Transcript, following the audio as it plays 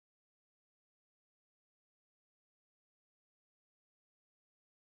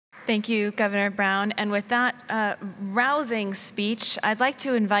Thank you, Governor Brown. And with that rousing speech, I'd like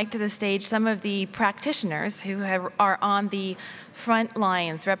to invite to the stage some of the practitioners who are on the front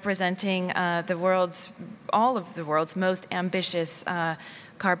lines representing all of the world's most ambitious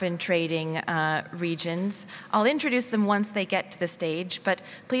carbon trading regions. I'll introduce them once they get to the stage, but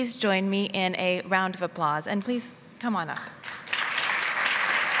please join me in a round of applause, and please come on up.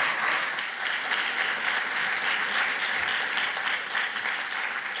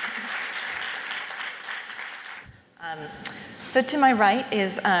 So to my right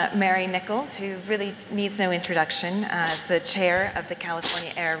is Mary Nichols, who really needs no introduction as the chair of the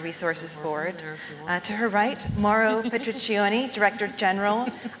California Air Resources Board. To her right, Mauro Petriccioni, Director General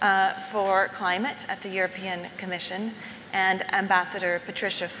for Climate at the European Commission, and Ambassador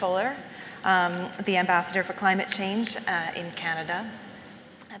Patricia Fuller, the Ambassador for Climate Change in Canada.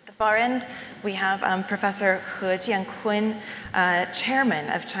 At the far end, we have Professor He Jiankun, Chairman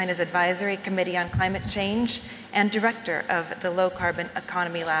of China's Advisory Committee on Climate Change and Director of the Low Carbon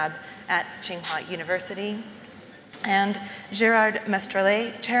Economy Lab at Tsinghua University, and Gérard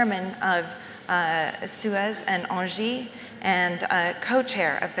Mestrallet, Chairman of Suez and Engie, and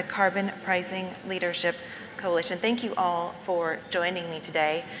co-chair of the Carbon Pricing Leadership Coalition. Thank you all for joining me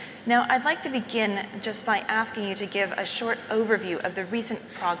today. Now, I'd like to begin just by asking you to give a short overview of the recent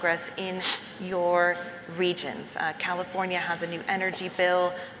progress in your regions. California has a new energy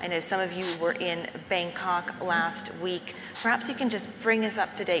bill. I know some of you were in Bangkok last week. Perhaps you can just bring us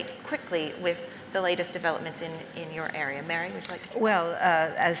up to date quickly with the latest developments in your area. Mary, would you like to? Well,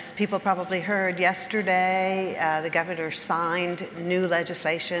 as people probably heard yesterday, the governor signed new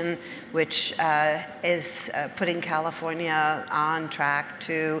legislation which is putting California on track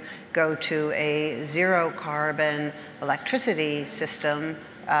to go to a zero carbon electricity system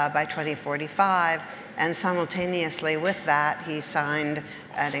by 2045. And simultaneously with that, he signed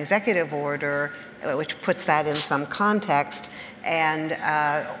an executive order which puts that in some context and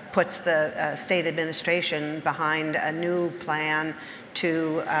puts the state administration behind a new plan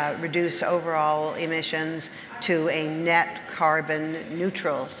to reduce overall emissions to a net carbon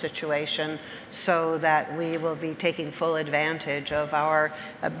neutral situation, so that we will be taking full advantage of our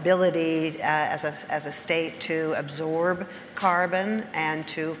ability as a state to absorb carbon and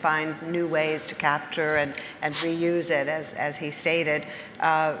to find new ways to capture and reuse it, as he stated.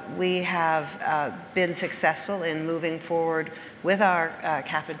 We have been successful in moving forward with our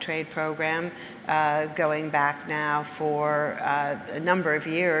cap and trade program, going back now for a number of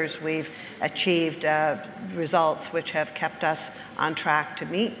years. We've achieved results which have kept us on track to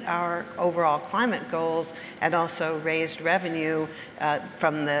meet our overall climate goals, and also raised revenue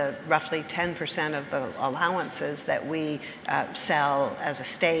from the roughly 10% of the allowances that we sell as a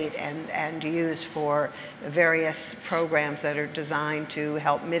state and use for various programs that are designed to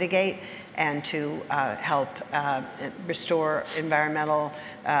help mitigate and to help restore environmental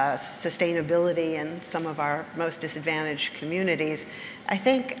sustainability in some of our most disadvantaged communities. I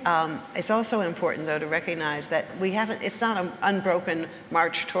think it's also important, though, to recognize that it's not an unbroken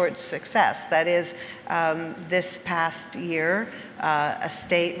march towards success. That is, this past year, a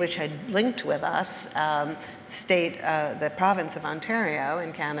state which had linked with us, the province of Ontario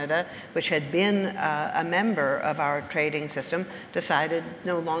in Canada, which had been a member of our trading system, decided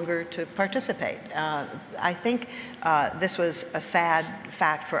no longer to participate. I think this was a sad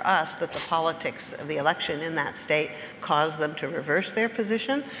fact for us, that the politics of the election in that state caused them to reverse their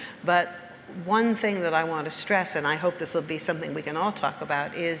position. But one thing that I want to stress, and I hope this will be something we can all talk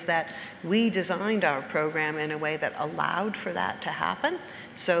about, is that we designed our program in a way that allowed for that to happen,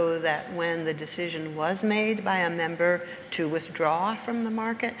 so that when the decision was made by a member to withdraw from the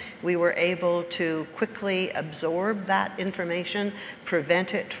market, we were able to quickly absorb that information,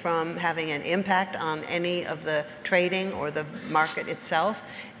 prevent it from having an impact on any of the trading or the market itself,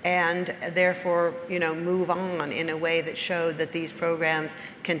 and therefore, move on in a way that showed that these programs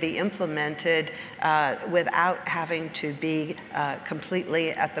can be implemented without having to be completely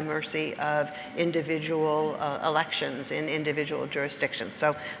at the mercy of individual elections in individual jurisdictions.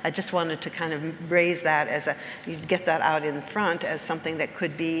 So I just wanted to kind of raise that get that out in front as something that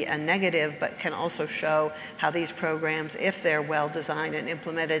could be a negative, but can also show how these programs, if they're well designed and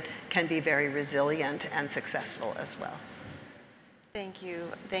implemented, can be very resilient and successful as well. Thank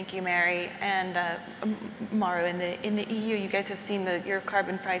you, Mary. And Mauro, in the EU, you guys have seen your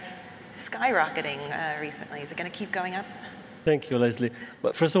carbon price skyrocketing recently. Is it going to keep going up? Thank you, Leslie.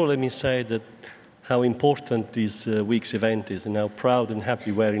 But first of all, let me say that how important this week's event is, and how proud and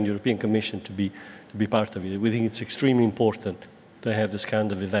happy we are in the European Commission to be part of it. We think it's extremely important to have this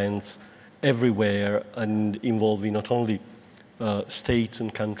kind of events everywhere, and involving not only states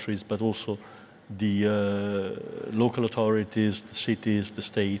and countries, but also the local authorities, the cities, the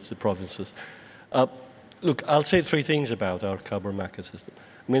states, the provinces. Look, I'll say three things about our carbon market system.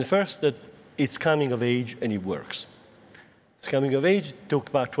 I mean, first, that it's coming of age and it works. It's coming of age. It took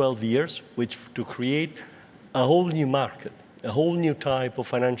about 12 years, to create a whole new market, a whole new type of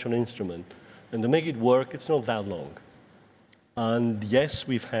financial instrument. And to make it work, it's not that long. And yes,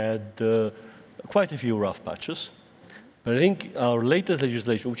 we've had quite a few rough patches. But I think our latest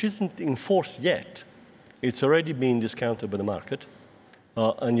legislation, which isn't in force yet, it's already been discounted by the market,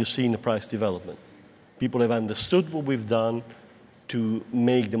 and you've seen the price development. People have understood what we've done to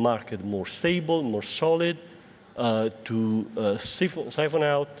make the market more stable, more solid, to siphon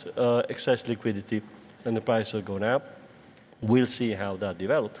out excess liquidity, and the prices are going up. We'll see how that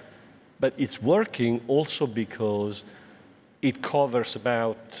develops. But it's working also because it covers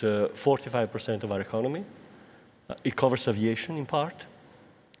about 45% of our economy. It covers aviation in part.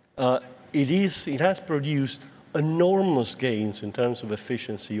 It has produced enormous gains in terms of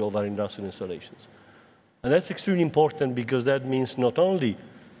efficiency of our industrial installations. And that's extremely important because that means not only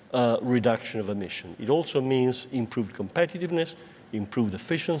reduction of emission, it also means improved competitiveness, improved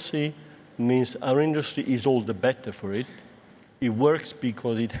efficiency, means our industry is all the better for it. It works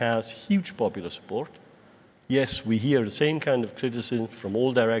because it has huge popular support. Yes, we hear the same kind of criticism from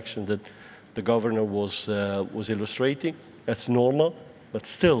all directions that the governor was illustrating. That's normal, but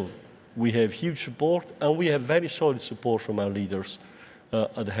still, we have huge support, and we have very solid support from our leaders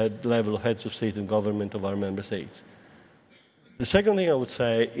at the level of heads of state and government of our member states. The second thing I would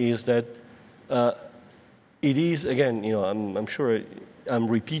say is that it is, again, I'm sure I'm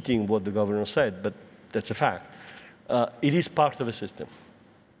repeating what the governor said, but that's a fact. It is part of a system.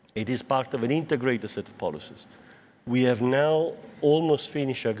 It is part of an integrated set of policies. We have now almost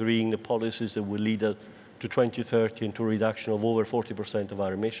finished agreeing the policies that will lead us to 2030 and to a reduction of over 40% of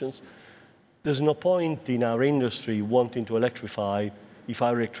our emissions. There's no point in our industry wanting to electrify if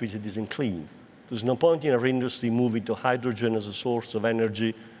our electricity isn't clean. There's no point in our industry moving to hydrogen as a source of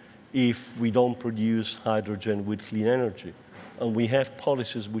energy if we don't produce hydrogen with clean energy. And we have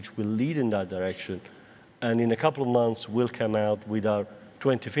policies which will lead in that direction. And in a couple of months, we'll come out with our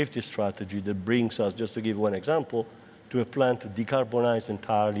 2050 strategy that brings us, just to give one example, to a plan to decarbonize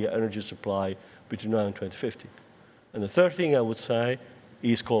entirely energy supply between now and 2050. And the third thing I would say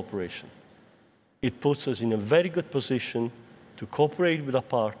is cooperation. It puts us in a very good position to cooperate with our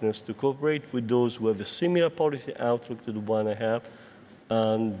partners, to cooperate with those who have a similar policy outlook to the one I have.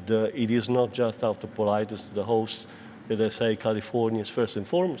 And it is not just out of politeness to the hosts that I say California is first and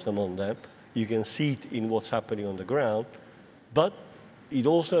foremost among them. You can see it in what's happening on the ground. But it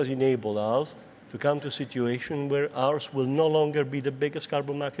also has enabled us to come to a situation where ours will no longer be the biggest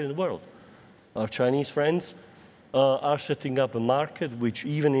carbon market in the world. Our Chinese friends are setting up a market which,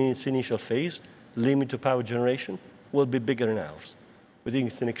 even in its initial phase, limit to power generation, will be bigger than ours. We think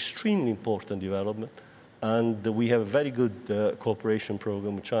it's an extremely important development, and we have a very good cooperation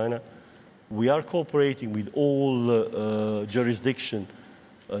program with China. We are cooperating with all jurisdictions,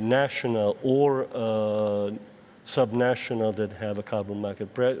 national or subnational, that have a carbon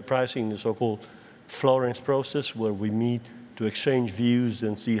market pricing, the so-called Florence process, where we meet to exchange views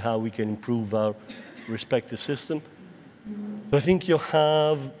and see how we can improve our respective system. So I think you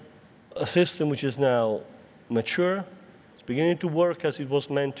have a system which is now mature, it's beginning to work as it was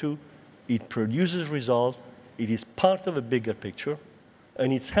meant to, it produces results, it is part of a bigger picture,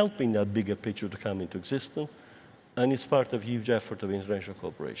 and it's helping that bigger picture to come into existence, and it's part of a huge effort of international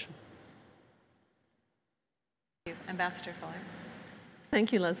cooperation. Thank you. Ambassador Fuller.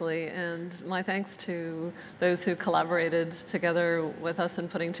 Thank you, Leslie, and my thanks to those who collaborated together with us in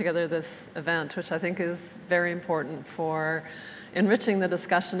putting together this event, which I think is very important for enriching the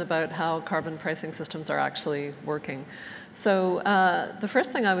discussion about how carbon pricing systems are actually working. So the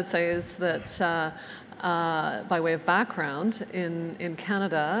first thing I would say is that by way of background, in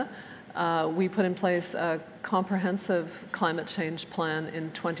Canada, we put in place a comprehensive climate change plan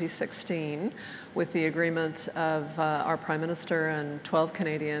in 2016 with the agreement of our Prime Minister and 12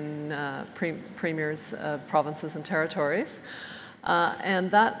 Canadian premiers of provinces and territories. And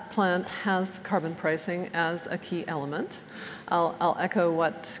that plan has carbon pricing as a key element. I'll echo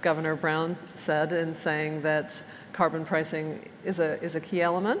what Governor Brown said in saying that carbon pricing is a key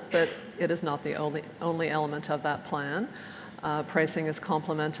element, but it is not the only element of that plan. Pricing is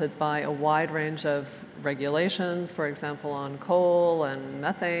complemented by a wide range of regulations, for example, on coal and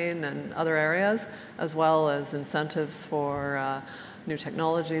methane and other areas, as well as incentives for new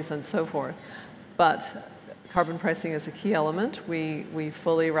technologies and so forth. But carbon pricing is a key element. We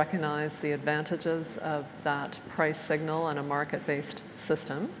fully recognize the advantages of that price signal and a market-based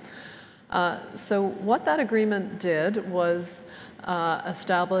system. So what that agreement did was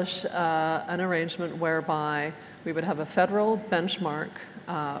establish an arrangement whereby we would have a federal benchmark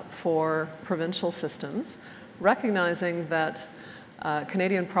for provincial systems, recognizing that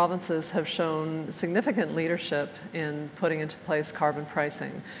Canadian provinces have shown significant leadership in putting into place carbon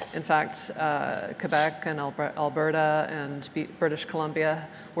pricing. In fact, Quebec and Alberta and British Columbia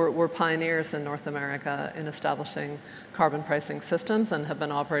were pioneers in North America in establishing carbon pricing systems and have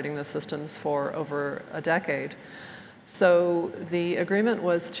been operating those systems for over a decade. So the agreement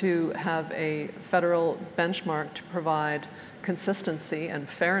was to have a federal benchmark to provide consistency and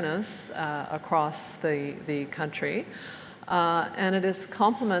fairness across the country. And it is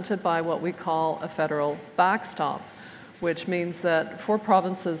complemented by what we call a federal backstop, which means that for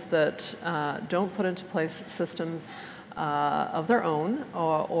provinces that don't put into place systems of their own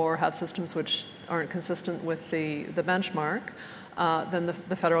or have systems which aren't consistent with the benchmark, then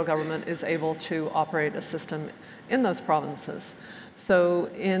the federal government is able to operate a system in those provinces. So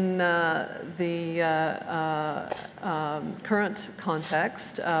in the current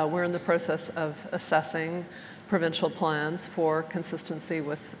context, we're in the process of assessing provincial plans for consistency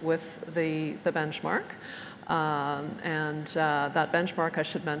with the benchmark. And that benchmark, I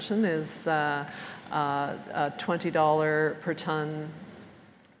should mention, is a $20 per ton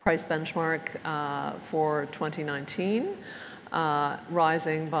price benchmark for 2019,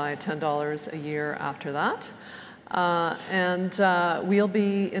 rising by $10 a year after that. And we'll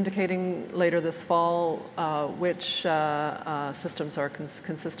be indicating later this fall which systems are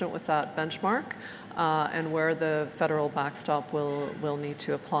consistent with that benchmark and where the federal backstop will need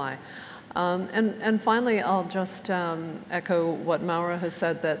to apply. And finally, I'll just echo what Maura has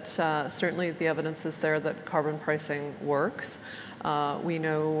said, that certainly the evidence is there that carbon pricing works. We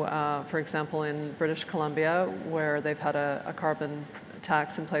know, for example, in British Columbia, where they've had a carbon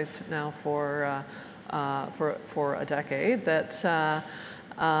tax in place now for a decade, that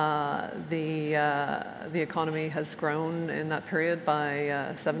the economy has grown in that period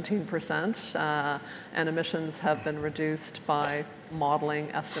by 17%, and emissions have been reduced by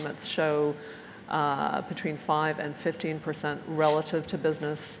modeling estimates show between 5 and 15% relative to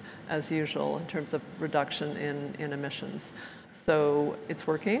business as usual in terms of reduction in emissions. So it's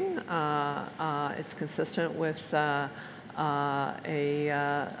working. It's consistent with an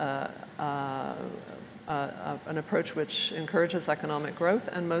approach which encourages economic growth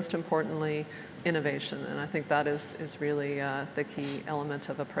and, most importantly, innovation. And I think that is really the key element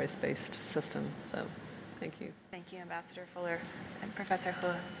of a price-based system. So, thank you. Thank you, Ambassador Fuller and Professor He.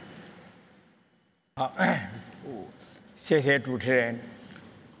 好，谢谢主持人。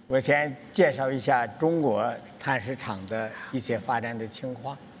我先介绍一下中国碳市场的一些发展的情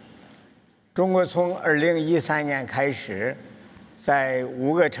况。中国从2013年开始，在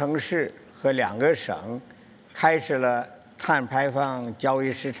5个城市和2个省开始了碳排放交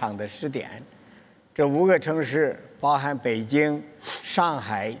易市场的试点。这5个城市包含北京、上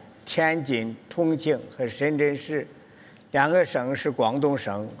海、天津、重庆和深圳市，2个省是广东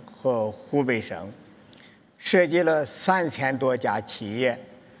省和湖北省，涉及了3000多家企业，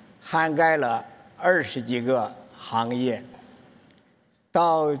涵盖了20几个行业。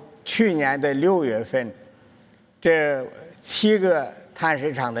到去年的6月份，这7个碳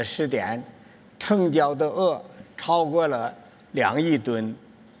市场的试点成交的额超过了2亿吨，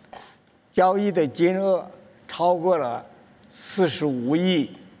交易的金额超过了45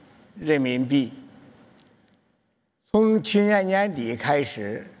亿人民币。从去年年底开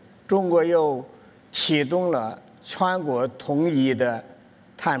始，中国又启动了全国统一的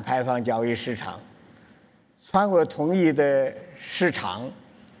碳排放交易市场。全国统一的市场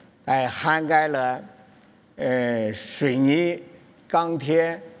涵盖了水泥、钢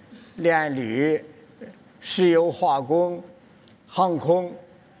铁、炼铝、石油化工、航空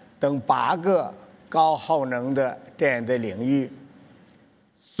等8个高耗能的这样的领域，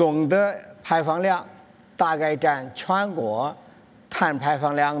总的排放量大概占全国碳排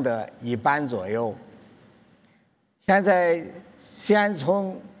放量的1半左右。现在先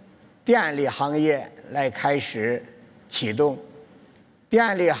从电力行业来开始启动，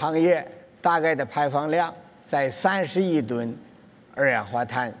电力行业大概的排放量在30亿吨二氧化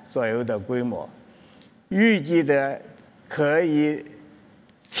碳左右的规模，预计的可以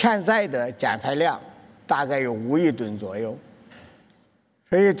潜在的减排量大概有5亿吨左右。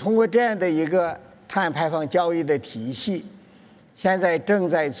所以通过这样的一个碳排放交易的体系，现在正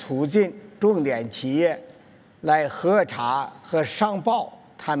在促进重点企业来核查和上报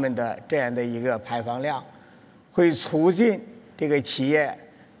他们的这样的一个排放量，会促进这个企业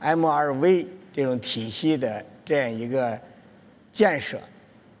M2V 这种体系的这样一个建设。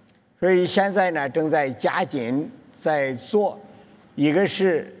所以现在呢，正在加紧在做，一个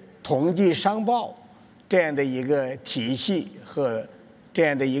是统计商报这样的一个体系和这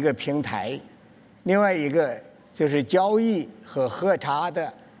样的一个平台，另外一个就是交易和核查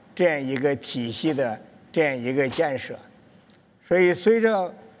的这样一个体系的这样一个建设。所以随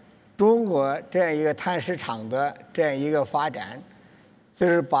着中国这样一个碳市场的这样一个发展，就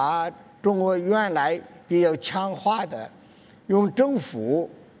是把中国原来比较强化的用政府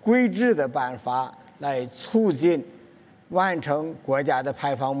规制的办法来促进完成国家的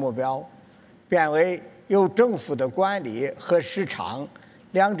排放目标，变为由政府的管理和市场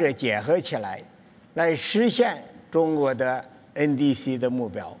两者结合起来，来实现中国的 NDC 的目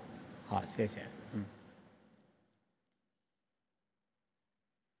标。好，谢谢。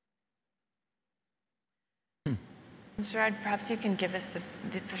Gerard, perhaps you can give us the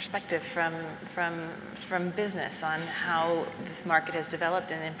perspective from business on how this market has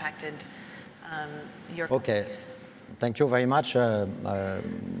developed and impacted your companies. Okay, thank you very much.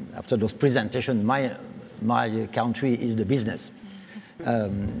 After those presentations, my country is the business. I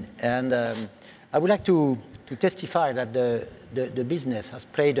would like to testify that the business has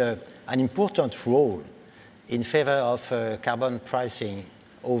played an important role in favor of carbon pricing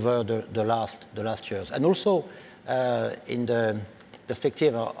over the last years, and also in the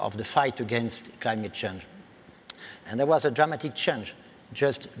perspective of the fight against climate change. And there was a dramatic change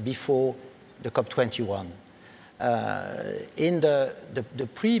just before the COP21. In the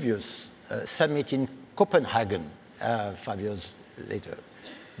previous summit in Copenhagen 5 years later,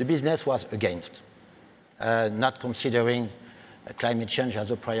 the business was against, not considering climate change as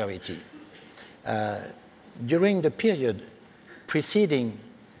a priority. During the period preceding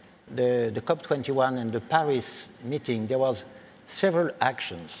the COP21 and the Paris meeting, there was several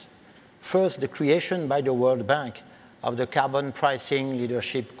actions. First, the creation by the World Bank of the Carbon Pricing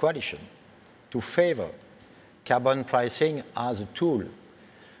Leadership Coalition to favor carbon pricing as a tool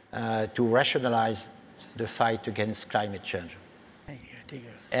to rationalize the fight against climate change.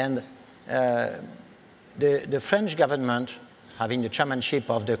 And the French government, having the chairmanship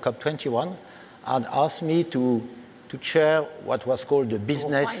of the COP21, had asked me to chair what was called the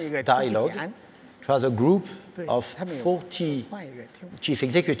Business Dialogue. It was a group of 40 chief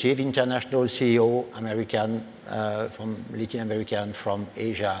executives, international CEO, American, from Latin America, and from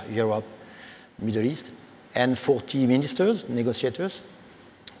Asia, Europe, Middle East, and 40 ministers, negotiators,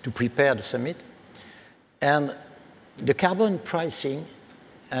 to prepare the summit. And the carbon pricing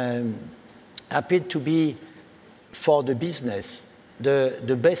appeared to be, for the business,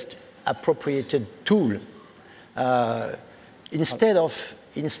 the best appropriated tool. Instead of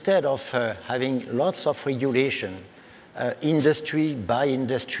having lots of regulation, industry by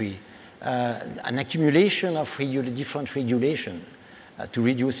industry, an accumulation of different regulation to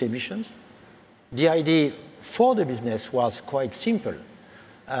reduce emissions, the idea for the business was quite simple.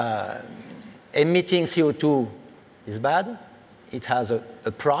 Emitting CO2 is bad. It has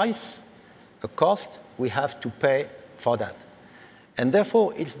a price, a cost. We have to pay for that. And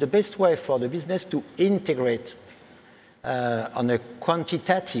therefore, it's the best way for the business to integrate on a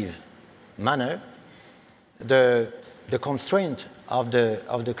quantitative manner the constraint of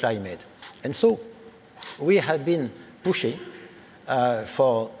the climate. And so we have been pushing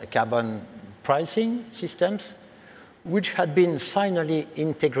for carbon pricing systems, which had been finally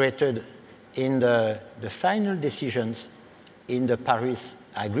integrated in the final decisions in the Paris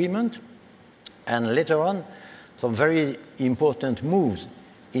Agreement. And later on, some very important moves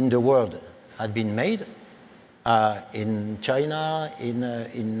in the world had been made in China,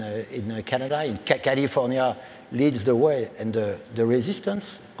 in Canada, in California leads the way and the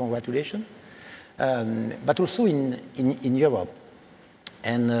resistance, congratulations, but also in Europe.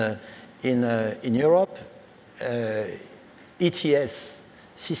 And in Europe, ETS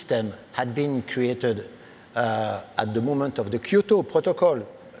system had been created at the moment of the Kyoto Protocol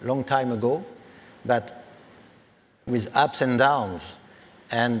a long time ago, but with ups and downs,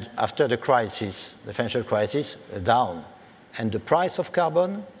 and after the crisis, the financial crisis, down. And the price of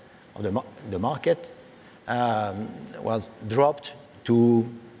carbon, of the market, was dropped to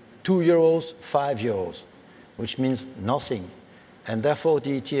 €2, €5, which means nothing. And therefore,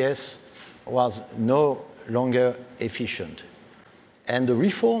 the ETS was no longer efficient. And the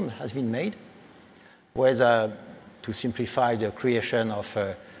reform has been made, with, to simplify, the creation of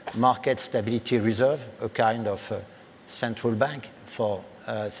a market stability reserve, a kind of central bank for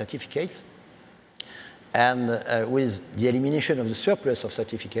certificates. And with the elimination of the surplus of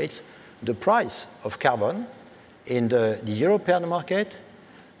certificates, the price of carbon in the European market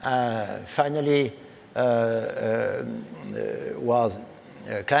finally was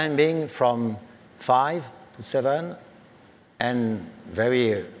climbing from 5 to 7 and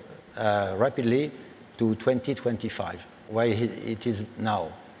very rapidly to 2025, where it is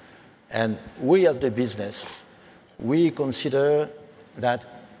now. And we as the business, we consider that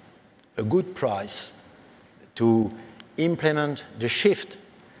a good price to implement the shift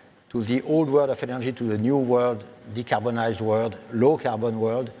to the old world of energy to the new world, decarbonized world, low carbon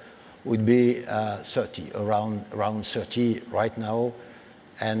world, would be 30, around 30 right now,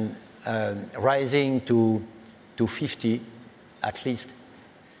 and rising to 50 at least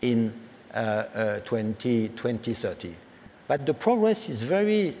in 2030. But the progress is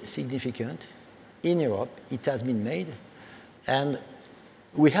very significant. In Europe, it has been made, and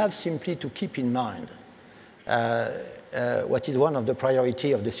we have simply to keep in mind what is one of the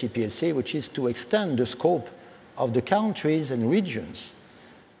priorities of the CPLC, which is to extend the scope of the countries and regions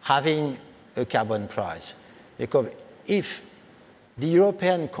having a carbon price. Because if the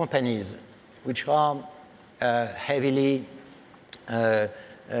European companies, which are heavily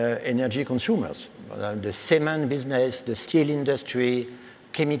energy consumers, the cement business, the steel industry,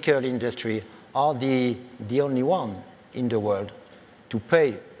 chemical industry, are the only one in the world to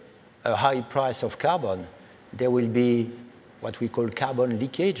pay a high price of carbon, there will be what we call carbon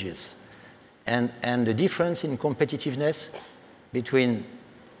leakages. And the difference in competitiveness between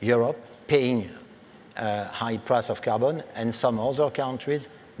Europe paying a high price of carbon and some other countries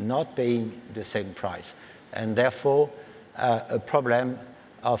not paying the same price. And therefore, a problem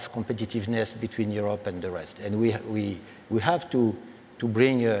of competitiveness between Europe and the rest. And we have to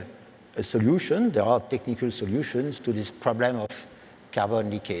bring a solution. There are technical solutions to this problem of carbon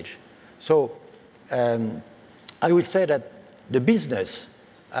leakage. So I will say that the business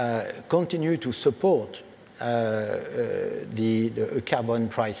continue to support the carbon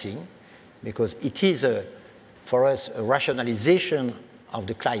pricing, because it is, for us, a rationalization of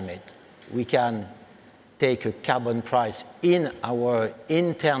the climate. We can take a carbon price in our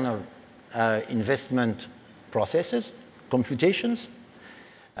internal investment processes, computations,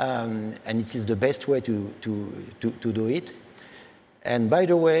 and it is the best way to do it. And by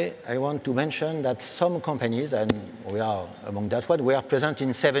the way, I want to mention that some companies, and we are among that one, we are present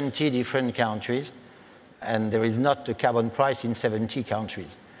in 70 different countries, and there is not a carbon price in 70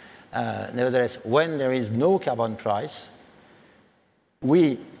 countries. Nevertheless, when there is no carbon price,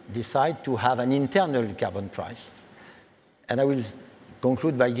 we decide to have an internal carbon price. And I will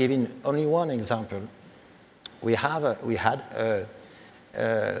conclude by giving only one example. We had a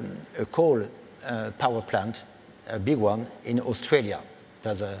coal power plant, a big one, in Australia. It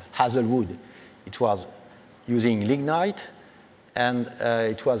was a Hazelwood. It was using lignite, and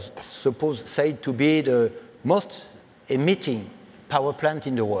it was said to be the most emitting power plant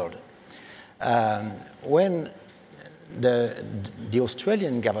in the world. When the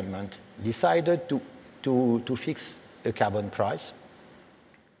Australian government decided to fix a carbon price,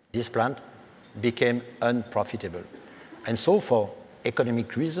 this plant became unprofitable. And so for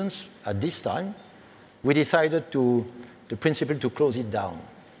economic reasons, at this time, we decided the principle to close it down.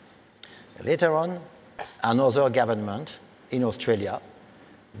 Later on, another government in Australia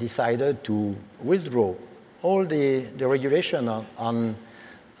decided to withdraw all the regulation on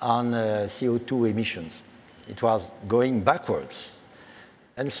CO2 emissions. It was going backwards.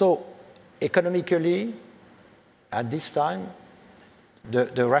 And so economically, at this time,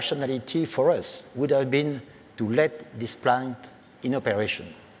 the rationality for us would have been to let this plant in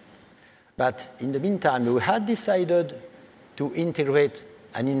operation. But in the meantime, we had decided to integrate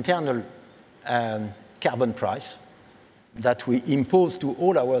an internal carbon price that we impose to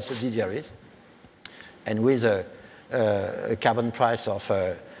all our subsidiaries, and with a carbon price of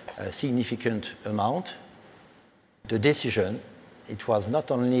a significant amount. The decision, it was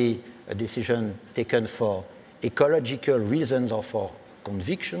not only a decision taken for ecological reasons or for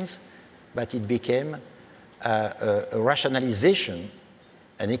convictions, but it became a rationalization,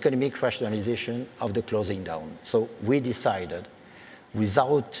 an economic rationalization of the closing down. So we decided,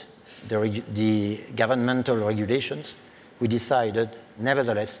 without the governmental regulations, we decided,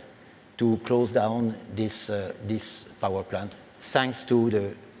 nevertheless, to close down this power plant, thanks to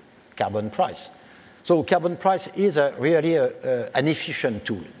the carbon price. So carbon price is really an efficient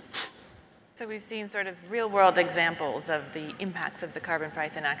tool. So we've seen sort of real-world examples of the impacts of the carbon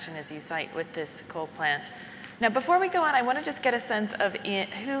price in action, as you cite with this coal plant. Now, before we go on, I want to just get a sense of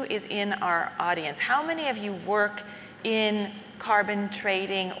who is in our audience. How many of you work in carbon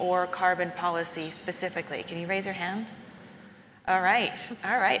trading or carbon policy specifically? Can you raise your hand? All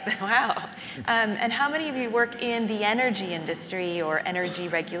right, wow. And how many of you work in the energy industry or energy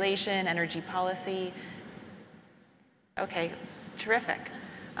regulation, energy policy? Okay, terrific.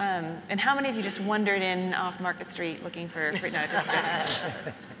 And how many of you just wandered in off Market Street looking for no, just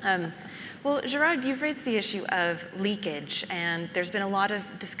well, Gerard, you've raised the issue of leakage, and there's been a lot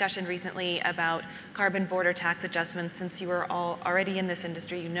of discussion recently about carbon border tax adjustments. Since you are all already in this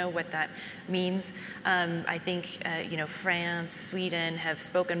industry, you know what that means. I think France, Sweden have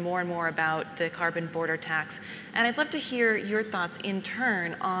spoken more and more about the carbon border tax, and I'd love to hear your thoughts in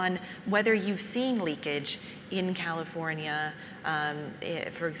turn on whether you've seen leakage in California,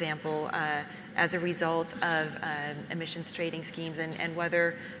 for example, as a result of emissions trading schemes, and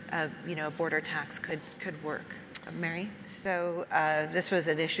whether a border tax could work. Mary? So this was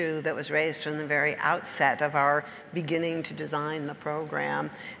an issue that was raised from the very outset of our beginning to design the program.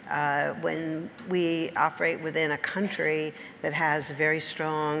 When we operate within a country that has very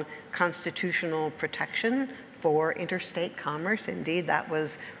strong constitutional protection for interstate commerce. Indeed, that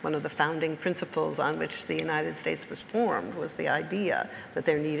was one of the founding principles on which the United States was formed, was the idea that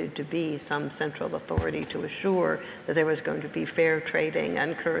there needed to be some central authority to assure that there was going to be fair trading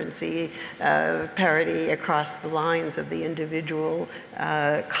and currency parity across the lines of the individual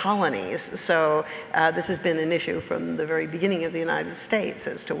colonies. So this has been an issue from the very beginning of the United States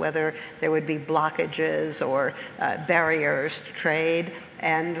as to whether there would be blockages or barriers to trade,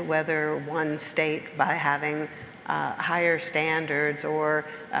 and whether one state, by having higher standards or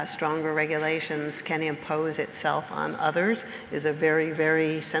stronger regulations, can impose itself on others, is a very,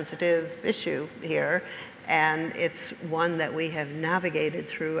 very sensitive issue here. And it's one that we have navigated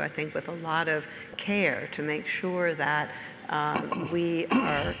through, I think, with a lot of care to make sure that we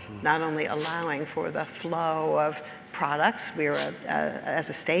are not only allowing for the flow of products. We are, as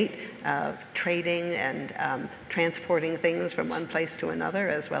a state, trading and transporting things from one place to another,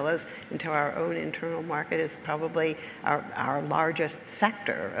 as well as into our own internal market, is probably our largest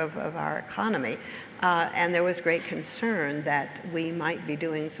sector of our economy. And there was great concern that we might be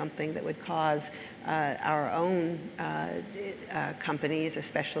doing something that would cause our own companies,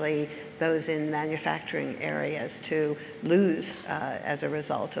 especially those in manufacturing areas, to lose as a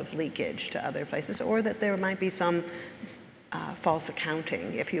result of leakage to other places, or that there might be some false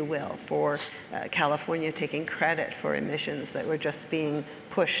accounting, if you will, for California taking credit for emissions that were just being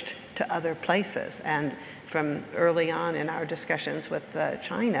pushed to other places. And from early on in our discussions with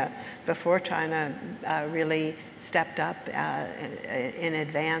China, before China really stepped up in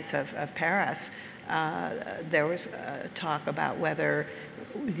advance of Paris, there was talk about whether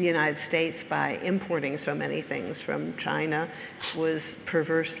the United States, by importing so many things from China, was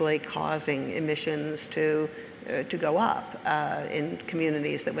perversely causing emissions to go up in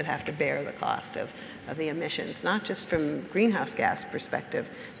communities that would have to bear the cost of the emissions, not just from greenhouse gas perspective,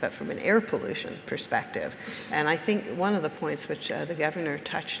 but from an air pollution perspective. And I think one of the points which the governor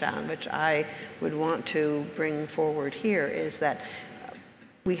touched on, which I would want to bring forward here, is that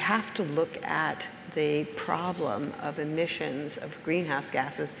we have to look at the problem of emissions of greenhouse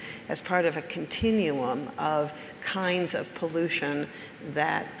gases as part of a continuum of kinds of pollution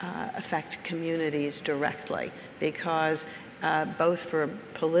that affect communities directly, because both for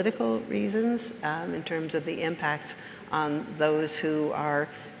political reasons, in terms of the impacts on those who are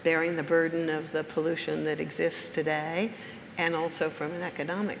bearing the burden of the pollution that exists today, and also from an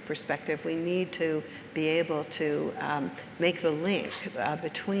economic perspective, we need to be able to make the link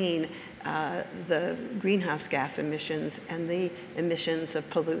between the greenhouse gas emissions and the emissions of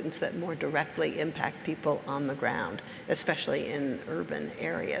pollutants that more directly impact people on the ground, especially in urban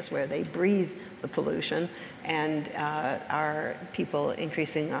areas where they breathe the pollution, and our people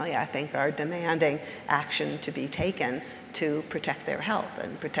increasingly, I think, are demanding action to be taken to protect their health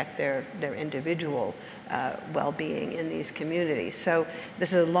and protect their individual well-being in these communities. So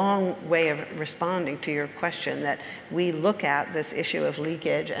this is a long way of responding to your question, that we look at this issue of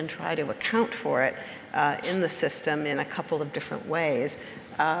leakage and try to account for it in the system in a couple of different ways,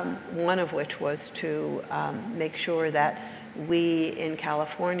 one of which was to make sure that we in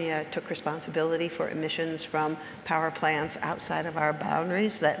California took responsibility for emissions from power plants outside of our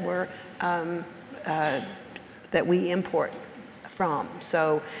boundaries that were that we import from.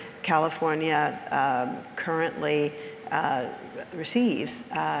 So California currently receives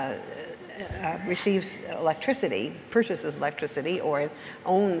electricity, purchases electricity, or it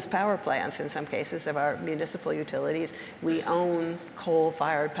owns power plants in some cases of our municipal utilities. We own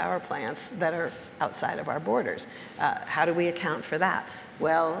coal-fired power plants that are outside of our borders. How do we account for that?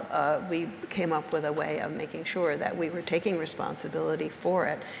 Well, we came up with a way of making sure that we were taking responsibility for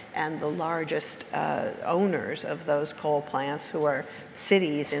it, and the largest owners of those coal plants, who are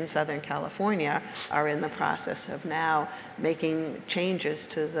cities in Southern California, are in the process of now making changes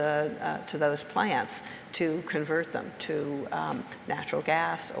to those plants to convert them to natural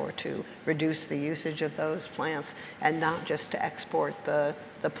gas, or to reduce the usage of those plants, and not just to export the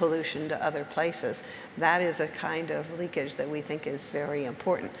pollution to other places. That is a kind of leakage that we think is very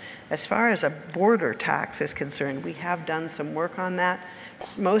important. As far as a border tax is concerned, we have done some work on that,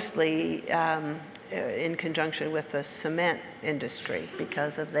 mostly in conjunction with the cement industry,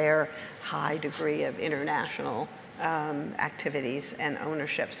 because of their high degree of international activities and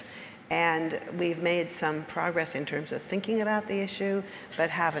ownerships. And we've made some progress in terms of thinking about the issue, but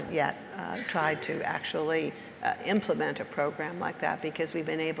haven't yet tried to actually implement a program like that, because we've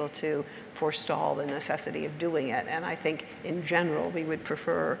been able to forestall the necessity of doing it. And I think in general, we would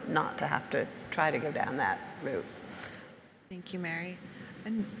prefer not to have to try to go down that route. Thank you, Mary.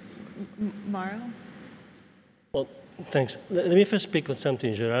 And Mauro? Well, thanks. Let me first speak on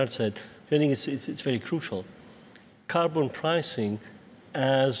something Gerard said. I think it's very crucial. Carbon pricing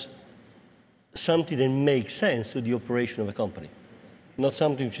as something that makes sense to the operation of a company, not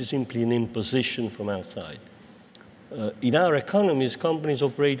something which is simply an imposition from outside. In our economies, companies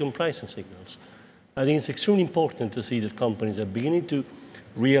operate on pricing signals. I think it's extremely important to see that companies are beginning to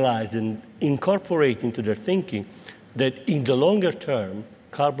realize and incorporate into their thinking that in the longer term,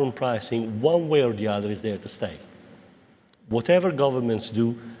 carbon pricing, one way or the other, is there to stay. Whatever governments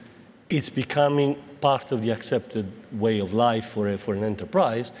do, it's becoming part of the accepted way of life for an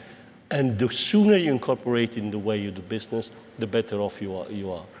enterprise. And the sooner you incorporate it in the way you do business, the better off you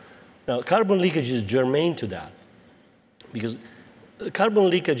are. Now, carbon leakage is germane to that, because carbon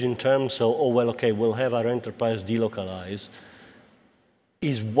leakage in terms of, oh, well, okay, we'll have our enterprise delocalized,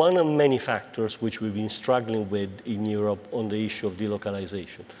 is one of many factors which we've been struggling with in Europe on the issue of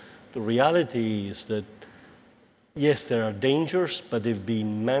delocalization. The reality is that, yes, there are dangers, but they've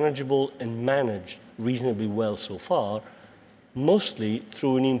been manageable and managed reasonably well so far, mostly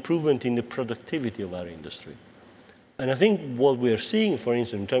through an improvement in the productivity of our industry. And I think what we're seeing, for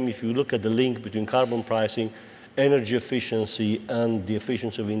instance, in terms, if you look at the link between carbon pricing, energy efficiency, and the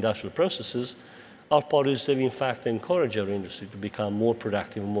efficiency of industrial processes, our policies have in fact encouraged our industry to become more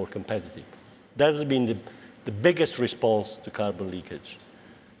productive and more competitive. That has been the biggest response to carbon leakage.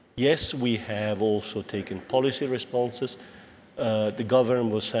 Yes, we have also taken policy responses. The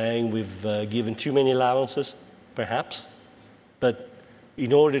government was saying we've given too many allowances, perhaps. But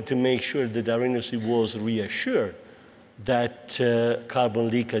in order to make sure that our industry was reassured that carbon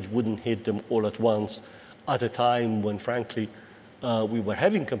leakage wouldn't hit them all at once at a time when, frankly, we were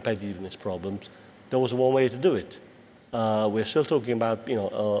having competitiveness problems, there was one way to do it. We're still talking about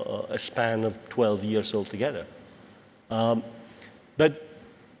a span of 12 years altogether. But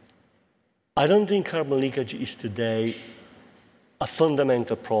I don't think carbon leakage is today a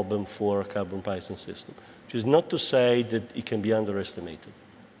fundamental problem for a carbon pricing system, which is not to say that it can be underestimated.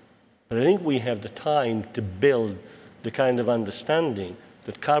 But I think we have the time to build the kind of understanding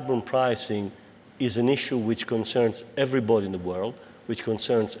that carbon pricing is an issue which concerns everybody in the world, which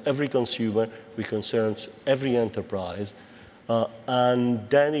concerns every consumer, which concerns every enterprise, and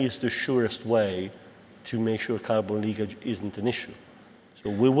that is the surest way to make sure carbon leakage isn't an issue. So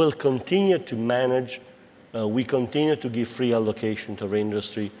we will continue to manage, we continue to give free allocation to our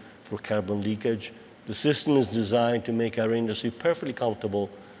industry for carbon leakage. The system is designed to make our industry perfectly comfortable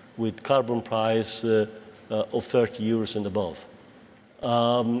with carbon price of 30 euros and above.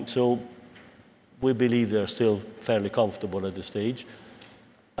 So we believe they're still fairly comfortable at this stage.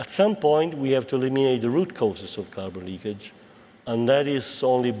 At some point, we have to eliminate the root causes of carbon leakage, and that is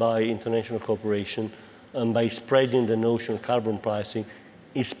only by international cooperation and by spreading the notion of carbon pricing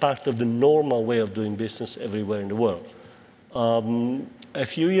is part of the normal way of doing business everywhere in the world. A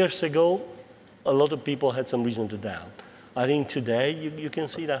few years ago, a lot of people had some reason to doubt. I think today you can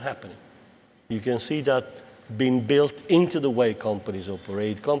see that happening. You can see that being built into the way companies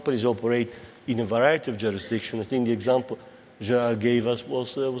operate. Companies operate in a variety of jurisdictions. I think the example Gerard gave us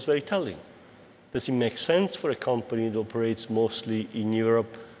was very telling. Does it make sense for a company that operates mostly in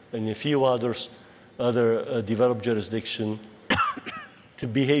Europe and a few other developed jurisdictions to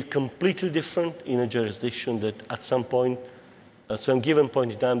behave completely different in a jurisdiction that at some point, at some given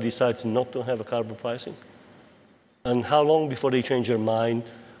point in time, decides not to have a carbon pricing? And how long before they change their mind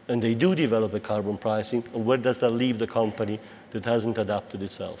and they do develop a carbon pricing, and where does that leave the company that hasn't adapted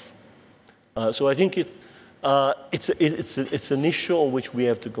itself? So I think it's an issue on which we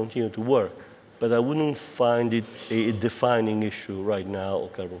have to continue to work. but I wouldn't find it a defining issue right now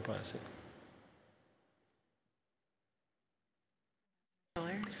of carbon pricing.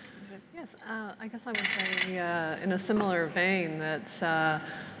 Yes, I guess I would say in a similar vein that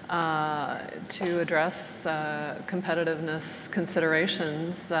to address competitiveness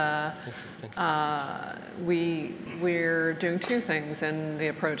considerations, we're doing two things in the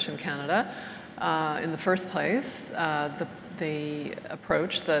approach in Canada. In the first place, the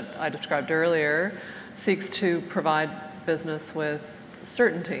approach that I described earlier seeks to provide business with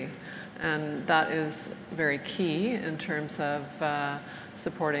certainty, and that is very key in terms of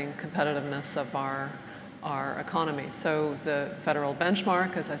supporting competitiveness of our economy. So the federal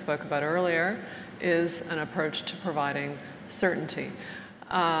benchmark, as I spoke about earlier, is an approach to providing certainty.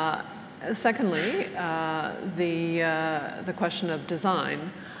 Secondly, the question of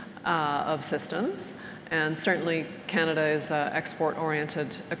design of systems, and certainly Canada is an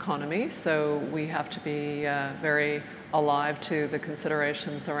export-oriented economy, so we have to be very alive to the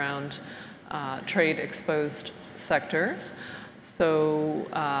considerations around trade-exposed sectors. So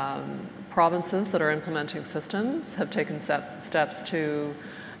provinces that are implementing systems have taken steps to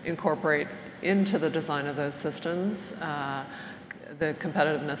incorporate into the design of those systems the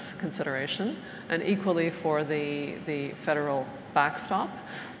competitiveness consideration, and equally for the federal backstop,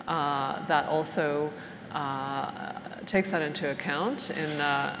 that also takes that into account in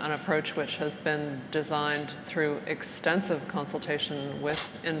an approach which has been designed through extensive consultation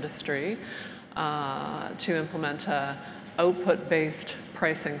with industry to implement a output-based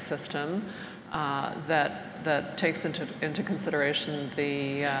pricing system that takes into consideration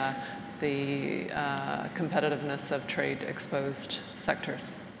the competitiveness of trade-exposed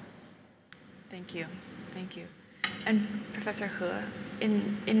sectors. Thank you. Thank you. And Professor He,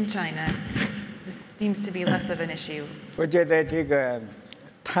 in China, this seems to be less of an issue. 我觉得这个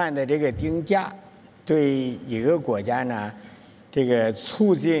碳的这个定价对一个国家呢，这个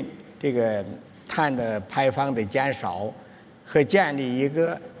促进这个碳的排放的减少和建立一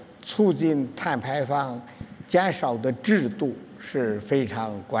个促进碳排放减少的制度是非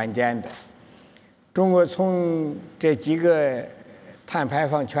常关键的。中国从这几个碳排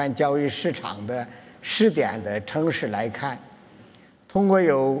放权交易市场的试点的城市来看，通过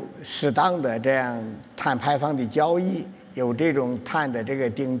有适当的这样碳排放的交易，有这种碳的这个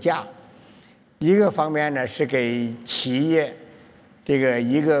定价，一个方面呢是给企业这个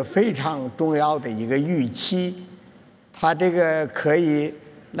一个非常重要的一个预期，它这个可以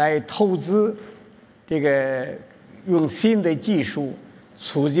来投资，这个用新的技术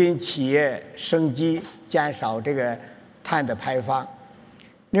促进企业升级，减少这个碳的排放。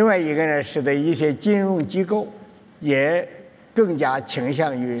另外一个呢，使得一些金融机构也更加倾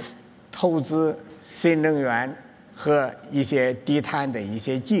向于投资新能源和一些低碳的一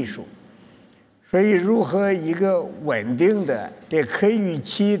些技术。所以，如何一个稳定的、这可预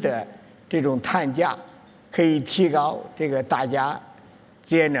期的这种碳价，可以提高这个大家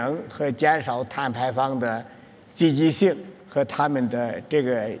节能和减少碳排放的积极性和他们的这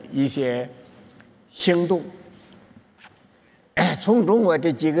个一些行动。从中国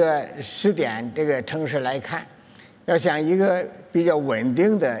这几个试点这个城市来看，要想一个比较稳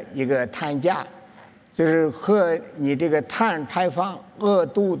定的一个碳价，就是和你这个碳排放额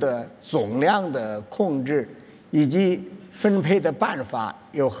度的总量的控制以及分配的办法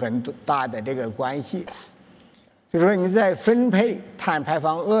有很大的这个关系。就是说你在分配碳排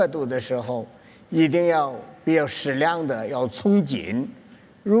放额度的时候，一定要比较适量的要从紧。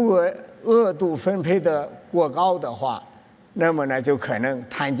如果额度分配的过高的话，那么呢就可能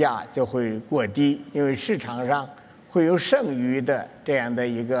碳价就会过低，因为市场上会有剩余的这样的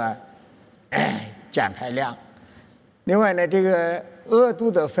一个减排量。另外呢，这个额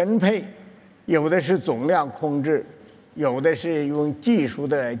度的分配，有的是总量控制，有的是用技术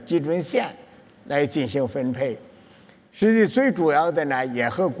的基准线来进行分配。实际最主要的呢，也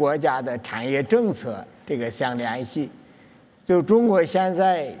和国家的产业政策这个相联系。就中国现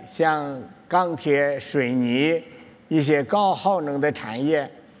在像钢铁、水泥一些高耗能的产业，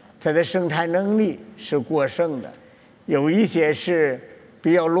它的生产能力是过剩的，有一些是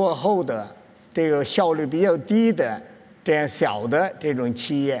比较落后的，这个效率比较低的这样小的这种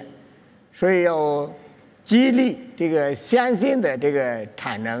企业，所以要激励这个先进的这个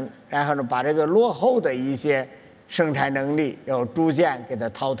产能，然后呢把这个落后的一些生产能力要逐渐给它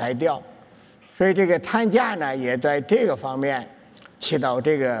淘汰掉。所以这个碳价呢也在这个方面起到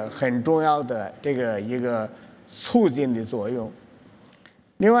这个很重要的这个一个促进的作用。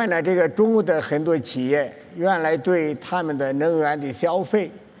另外呢，这个中国的很多企业原来对他们的能源的消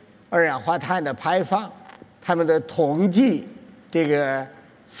费、二氧化碳的排放，他们的统计这个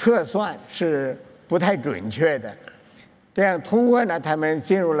测算是不太准确的。这样通过呢，他们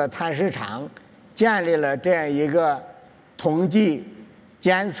进入了碳市场，建立了这样一个统计、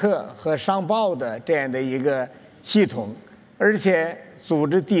监测和上报的这样的一个系统，而且组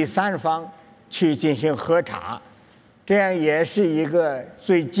织第三方去进行核查，这样也是一个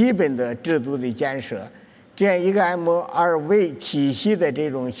最基本的制度的建设。这样一个 MRV 体系的这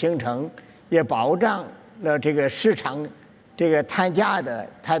种形成，也保障了这个市场这个碳价的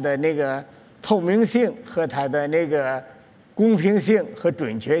它的那个透明性和它的那个公平性和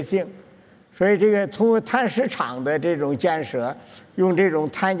准确性。所以这个通过碳市场的这种建设，用这种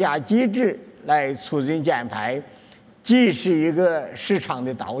碳价机制来促进减排，既是一个市场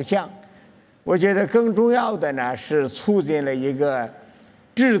的导向，我觉得更重要的呢是促进了一个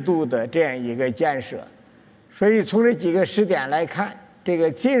制度的这样一个建设。所以从这几个时点来看，这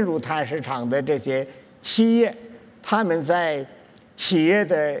个进入碳市场的这些企业，他们在企业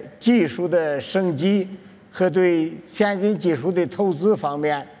的技术的升级和对先进技术的投资方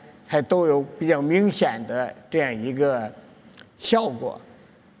面，还都有比较明显的这样一个效果。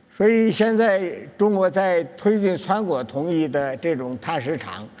所以现在中国在推进全国统一的这种碳市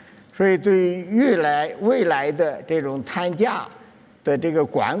场，所以对于未来的这种碳价的这个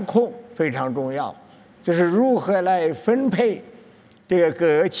管控非常重要，就是如何来分配这个各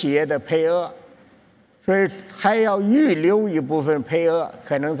个企业的配额，所以还要预留一部分配额，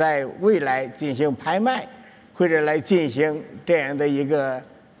可能在未来进行拍卖，或者来进行这样的一个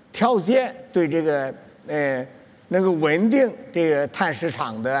条件，对这个能够稳定这个碳市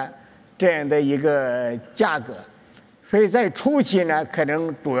场的这样的一个价格。所以在初期呢，可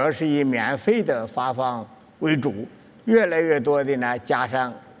能主要是以免费的发放为主，越来越多的呢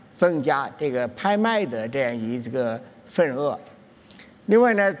增加这个拍卖的这样一个份额。另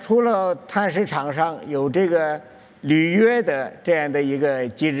外呢，除了碳市场上有这个履约的这样的一个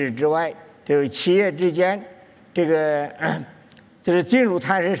机制之外，就是企业之间这个就是进入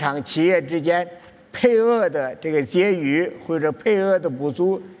碳市场企业之间配额的这个结余或者配额的不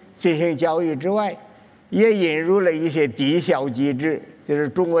足进行交易之外，也引入了一些抵消机制，就是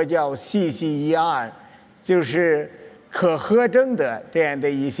中国叫 CCER， 就是可核证的这样的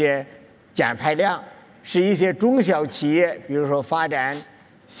一些减排量，是一些中小企业，比如说发展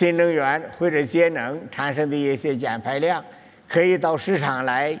新能源或者节能产生的一些减排量，可以到市场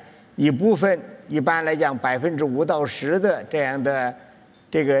来一部分，一般来讲5%到10%的这样的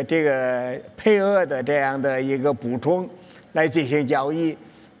这个配额的这样的一个补充来进行交易。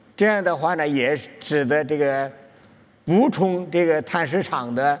这样的话呢，也使得这个补充这个碳市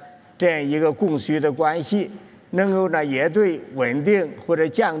场的这样一个供需的关系，能够呢也对稳定或者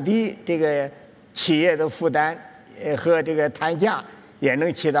降低这个企业的负担和这个碳价也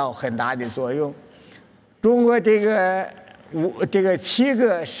能起到很大的作用。中国这个7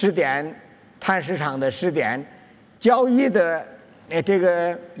个时点碳市场的时点交易的这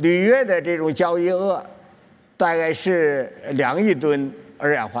个履约的这种交易额大概是2亿吨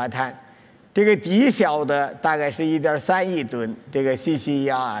二氧化碳，这个抵消的大概是1.3亿吨，这个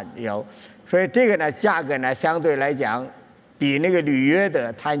CCER 有，所以这个呢价格呢相对来讲比那个履约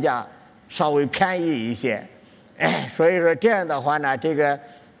的碳价稍微便宜一些，所以说这样的话呢，这个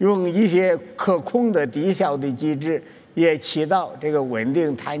用一些可控的抵消的机制，也起到这个稳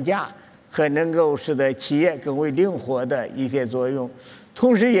定碳价和能够使得企业更为灵活的一些作用，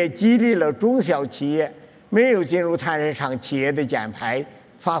同时也激励了中小企业没有进入碳市场企业的减排，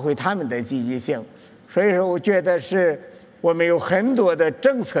发挥他们的积极性。所以说，我觉得是我们有很多的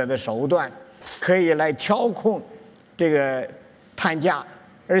政策的手段，可以来调控这个碳价，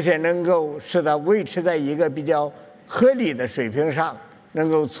而且能够使它维持在一个比较合理的水平上，能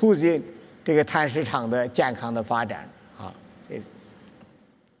够促进这个碳市场的健康的发展。好，谢谢。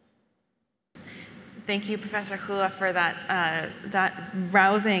Thank you, Professor Hua, for that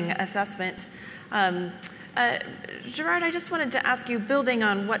rousing assessment. Gerard, I just wanted to ask you, building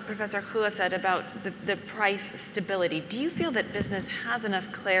on what Professor Hua said about the price stability, do you feel that business has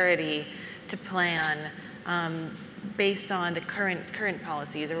enough clarity to plan based on the current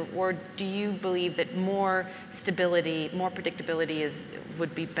policies, or do you believe that more stability, more predictability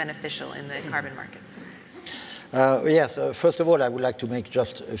would be beneficial in the carbon markets? Yes, first of all, I would like to make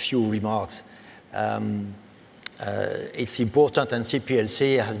just a few remarks. It's important, and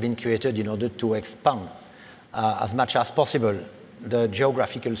CPLC has been created in order to expand as much as possible the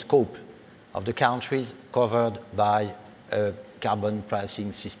geographical scope of the countries covered by a carbon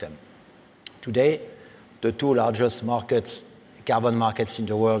pricing system. Today, the two largest carbon markets in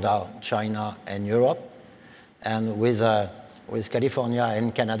the world are China and Europe. And with California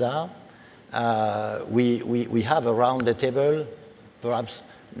and Canada, we have around the table perhaps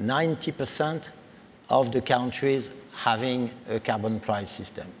 90% of the countries having a carbon price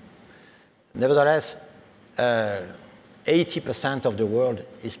system. Nevertheless, 80% of the world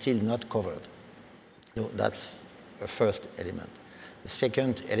is still not covered. So that's the first element. The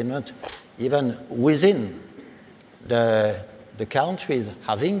second element, even within the countries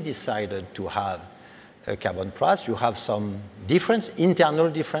having decided to have a carbon price, you have some internal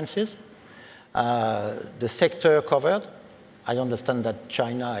differences. The sector covered, I understand that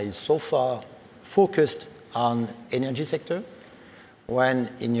China is so far focused on energy sector, when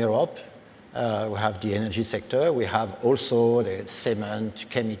in Europe we have the energy sector, we have also the cement,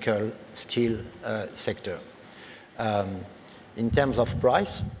 chemical, steel sector. In terms of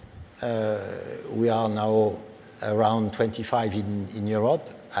price, we are now around 25 in Europe.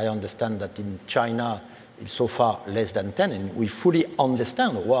 I understand that in China it's so far less than 10, and we fully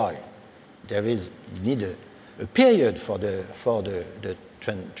understand why. There is need a period for the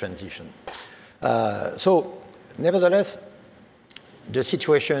transition. So, nevertheless, the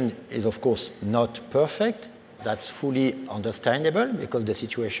situation is, of course, not perfect. That's fully understandable because the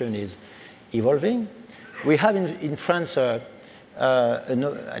situation is evolving. We have in France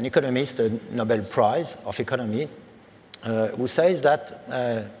an economist, a Nobel Prize of Economy, who says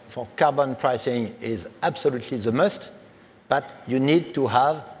that for carbon pricing is absolutely the must, but you need to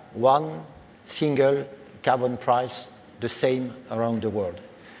have one single carbon price the same around the world.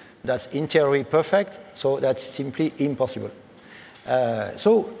 That's in theory perfect, so that's simply impossible.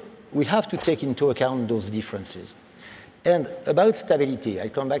 So we have to take into account those differences. And about stability, I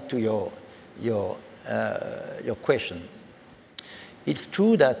come back to your question. It's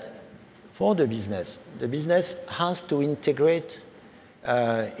true that for the business has to integrate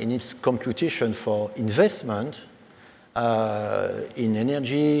in its computation for investment in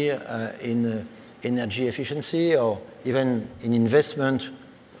energy, in energy efficiency, or even in investment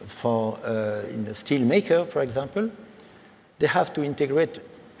for in a steel maker, for example. They have to integrate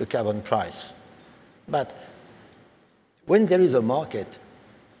a carbon price. But when there is a market,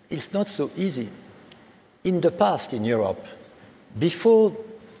 it's not so easy. In the past in Europe, before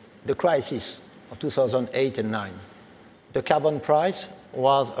the crisis of 2008 and 2009, the carbon price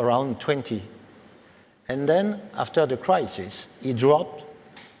was around 20. And then, after the crisis, it dropped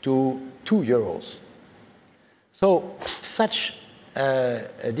to 2 euros. So, such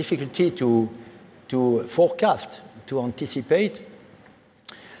a difficulty to forecast, to anticipate,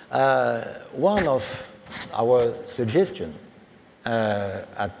 one of our suggestions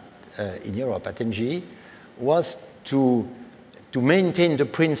in Europe at NGE was to maintain the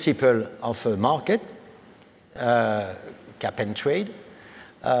principle of a market, cap and trade,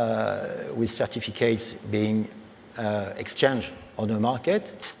 with certificates being exchanged on the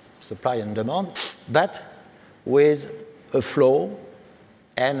market, supply and demand, but with a floor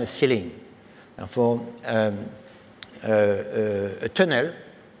and a ceiling. And for a tunnel,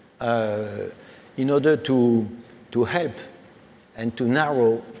 in order to help and to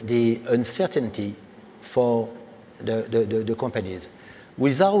narrow the uncertainty for the companies.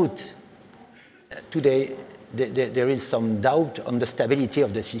 Without, today, there is some doubt on the stability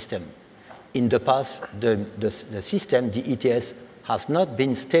of the system. In the past, the system, the ETS, has not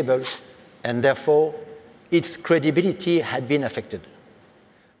been stable, and therefore, its credibility had been affected.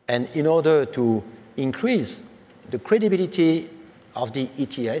 And in order to increase the credibility of the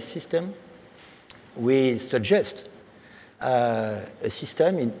ETS system, we suggest a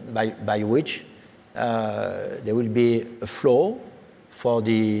system by which there will be a floor for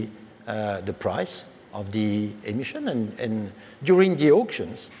the price of the emission, and during the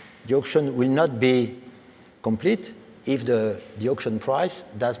auction will not be complete if the auction price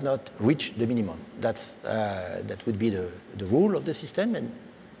does not reach the minimum. That would be the rule of the system, and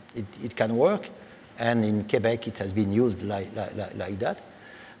it can work. And in Quebec, it has been used like that.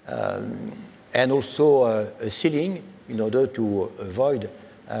 And also a ceiling in order to avoid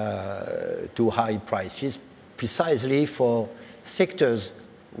too high prices, precisely for sectors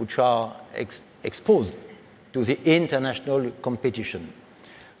which are exposed to the international competition.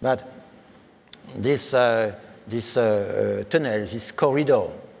 But this tunnel, this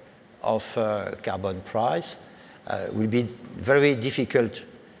corridor of carbon price will be very difficult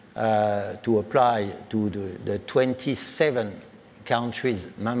to apply to the 27 countries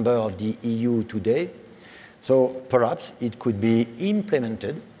member of the EU today. So perhaps it could be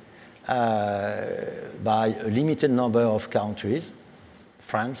implemented by a limited number of countries,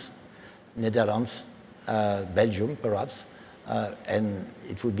 France, Netherlands, Belgium, perhaps, and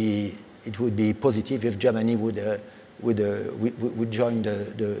it would be positive if Germany would join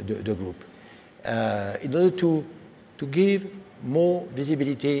the group. In order to give more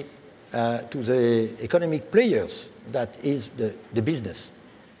visibility to the economic players. That is the business.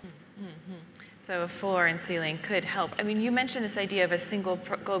 So a floor and ceiling could help. I mean, you mentioned this idea of a single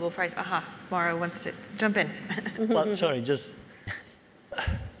global price. Aha, Mauro wants to jump in. Well, sorry, just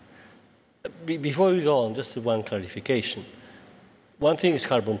before we go on, just one clarification. One thing is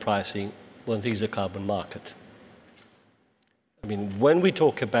carbon pricing, one thing is the carbon market. I mean, when we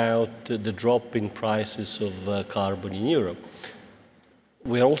talk about the drop in prices of carbon in Europe,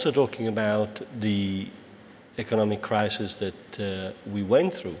 we are also talking about the economic crisis that we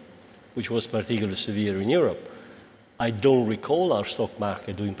went through, which was particularly severe in Europe. I don't recall our stock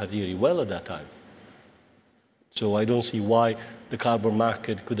market doing particularly well at that time. So I don't see why the carbon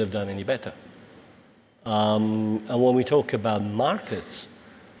market could have done any better. And when we talk about markets,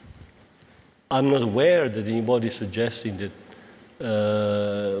 I'm not aware that anybody is suggesting that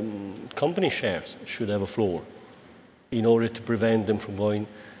company shares should have a floor in order to prevent them from going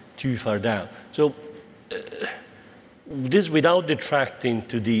too far down. So this without detracting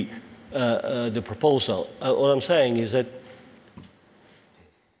to the proposal. What I'm saying is that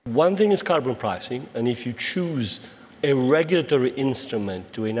one thing is carbon pricing, and if you choose a regulatory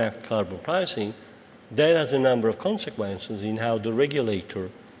instrument to enact carbon pricing, that has a number of consequences in how the regulator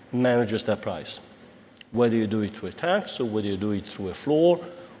manages that price, whether you do it through a tax or whether you do it through a floor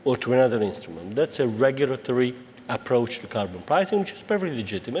or through another instrument. That's a regulatory approach to carbon pricing, which is perfectly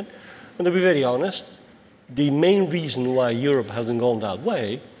legitimate. And to be very honest, the main reason why Europe hasn't gone that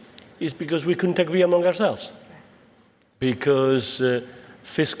way is because we couldn't agree among ourselves. Because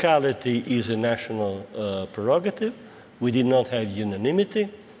fiscality is a national prerogative. We did not have unanimity,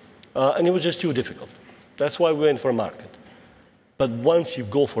 and it was just too difficult. That's why we went for a market. But once you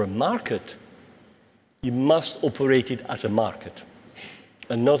go for a market, you must operate it as a market,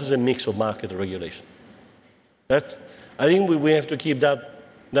 and not as a mix of market and regulation. I think we have to keep that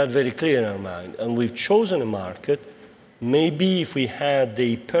very clear in our mind. And we've chosen a market. Maybe if we had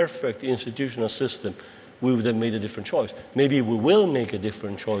the perfect institutional system, we would have made a different choice. Maybe we will make a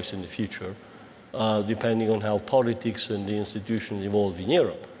different choice in the future, depending on how politics and the institutions evolve in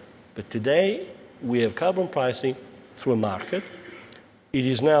Europe. But today, we have carbon pricing through a market. It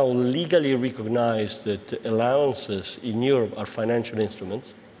is now legally recognized that allowances in Europe are financial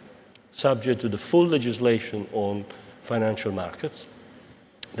instruments, subject to the full legislation on financial markets.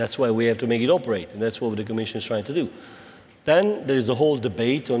 That's why we have to make it operate, and that's what the Commission is trying to do. Then there is a whole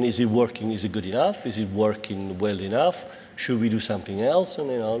debate on, is it working, is it good enough, is it working well enough, should we do something else?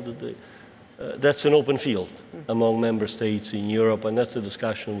 And that's an open field among member states in Europe, and that's a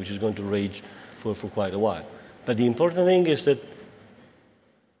discussion which is going to rage for quite a while. But the important thing is that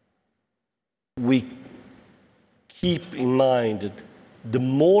we keep in mind that the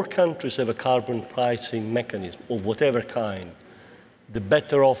more countries have a carbon pricing mechanism of whatever kind, the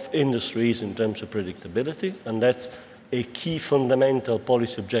better off industry is in terms of predictability, and that's a key fundamental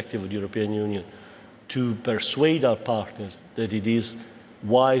policy objective of the European Union, to persuade our partners that it is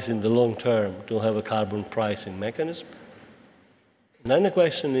wise in the long term to have a carbon pricing mechanism. And then the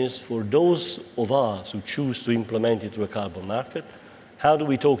question is, for those of us who choose to implement it through a carbon market, how do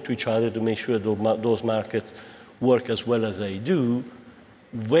we talk to each other to make sure that those markets work as well as they do,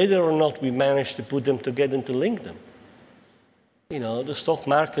 whether or not we manage to put them together and to link them? You know, the stock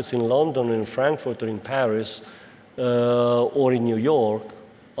markets in London, in Frankfurt, or in Paris, or in New York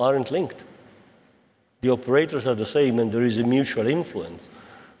aren't linked. The operators are the same, and there is a mutual influence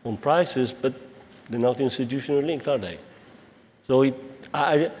on prices, but they're not institutionally linked, are they? So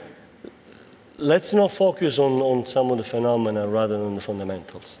let's not focus on some of the phenomena rather than the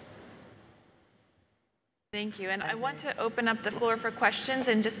fundamentals. Thank you. And I want to open up the floor for questions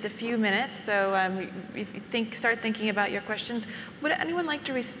in just a few minutes. So if you start thinking about your questions, would anyone like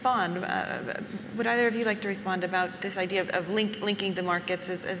to respond? Would either of you like to respond about this idea of linking the markets,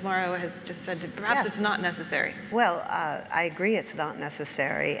 as Mauro has just said? Perhaps it's not necessary. Well, I agree it's not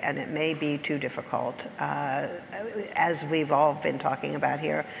necessary, and it may be too difficult. As we've all been talking about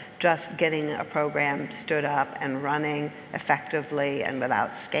here, just getting a program stood up and running effectively and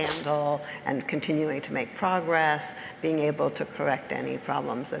without scandal and continuing to make progress, being able to correct any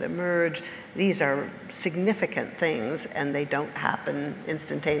problems that emerge. These are significant things, and they don't happen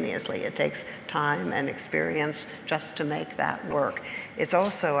instantaneously. It takes time and experience just to make that work. It's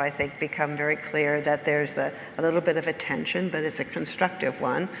also, I think, become very clear that there's a little bit of a tension, but it's a constructive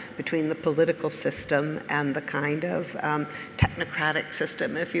one, between the political system and the kind of technocratic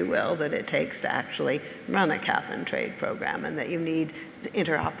system, if you will, that it takes to actually run a cap and trade program, and that you need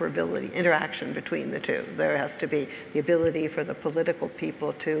interoperability, interaction between the two. There has to be the ability for the political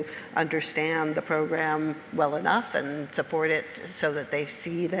people to understand the program well enough and support it so that they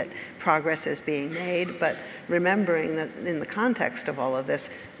see that progress is being made. But remembering that in the context of all of this,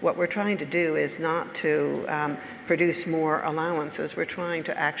 what we're trying to do is not to produce more allowances. We're trying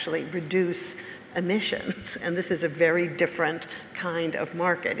to actually reduce emissions, and this is a very different kind of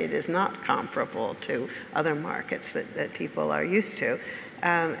market. It is not comparable to other markets that people are used to.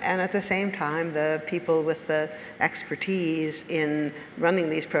 And at the same time, the people with the expertise in running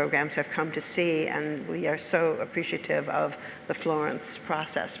these programs have come to see, and we are so appreciative of the Florence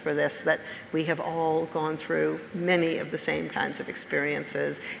process for this, that we have all gone through many of the same kinds of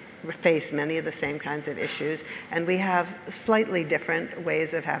experiences, face many of the same kinds of issues, and we have slightly different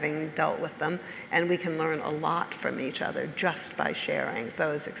ways of having dealt with them, and we can learn a lot from each other just by sharing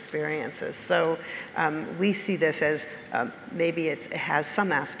those experiences. So we see this as maybe it has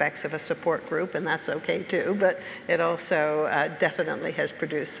some aspects of a support group, and that's okay too, but it also definitely has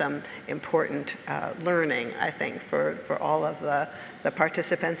produced some important learning, I think, for all of the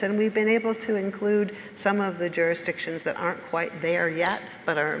participants. And we've been able to include some of the jurisdictions that aren't quite there yet,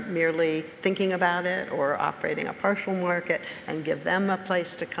 but are merely thinking about it or operating a partial market, and give them a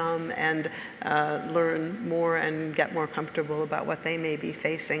place to come and learn more and get more comfortable about what they may be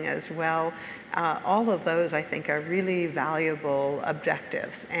facing as well. All of those, I think, are really valuable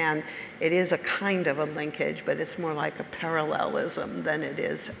objectives. And it is a kind of a linkage, but it's more like a parallelism than it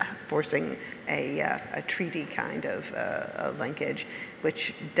is forcing a treaty kind of linkage,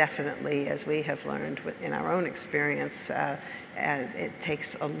 which definitely, as we have learned in our own experience, it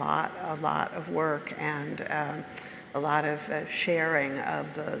takes a lot of work and a lot of sharing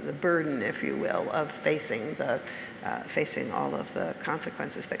of the burden, if you will, of facing all of the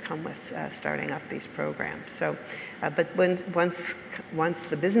consequences that come with starting up these programs. So, but once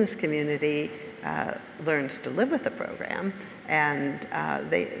the business community learns to live with the program, and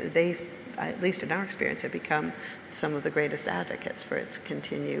they, at least in our experience, have become some of the greatest advocates for its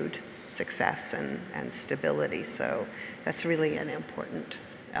continued success and stability. So that's really an important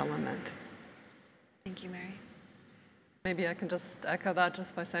element. Thank you, Mary. Maybe I can just echo that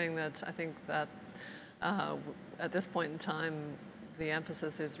just by saying that I think that at this point in time, the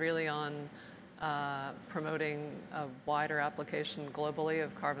emphasis is really on promoting a wider application globally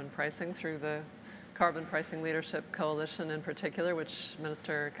of carbon pricing through the Carbon Pricing Leadership Coalition in particular, which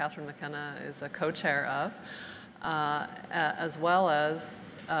Minister Catherine McKenna is a co-chair of, as well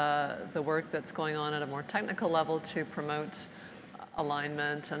as the work that's going on at a more technical level to promote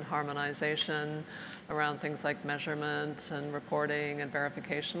alignment and harmonization around things like measurement and reporting and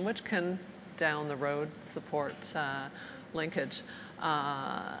verification, which can, down the road, support linkage.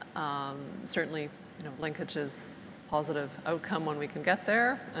 Certainly, linkage is positive outcome when we can get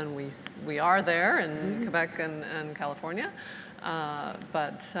there, and we are there in Quebec and California,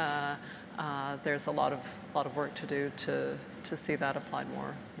 but there's a lot of work to do to see that applied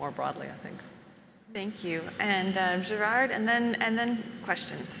more broadly, I think. Thank you. And Gerard, and then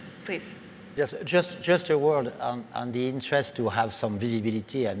questions, please. Yes, just a word on the interest to have some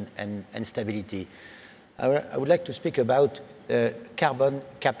visibility and stability. I would like to speak about carbon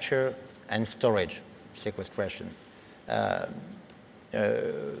capture and storage sequestration. 5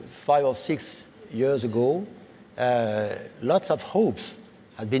 or 6 years ago, lots of hopes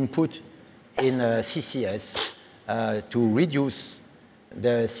had been put in CCS to reduce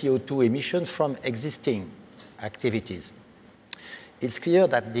the CO2 emissions from existing activities. It's clear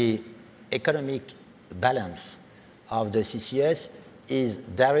that the economic balance of the CCS is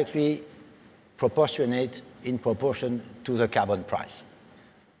directly proportionate in proportion to the carbon price.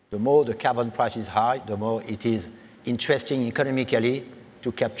 The more the carbon price is high, the more it is interesting economically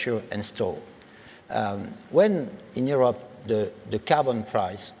to capture and store. When in Europe the carbon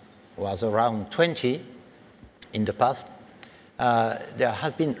price was around 20 in the past, there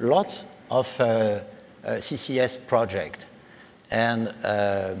has been lots of CCS projects. And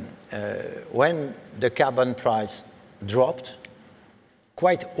when the carbon price dropped,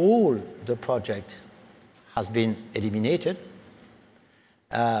 quite all the project has been eliminated.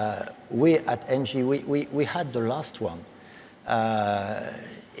 We at ENGIE, we had the last one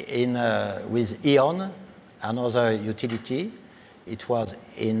with E.ON, another utility. It was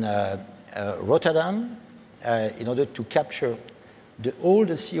in Rotterdam in order to capture all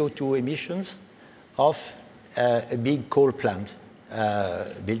the CO2 emissions of a big coal plant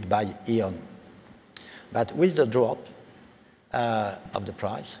built by E.ON. But with the drop of the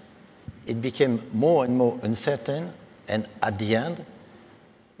price, it became more and more uncertain, and at the end,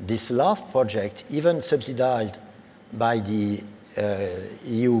 this last project, even subsidized by the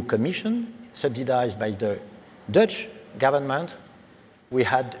EU Commission, subsidized by the Dutch government, we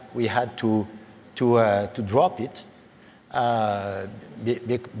had to drop it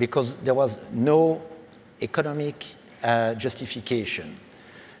because there was no economic justification.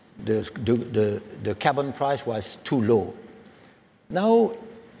 The carbon price was too low. Now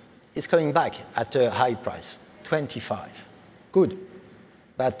it's coming back at a high price, 25. Good.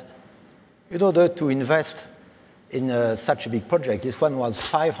 But in order to invest in such a big project, this one was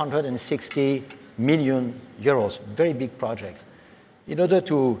 560 million euros, very big project. In order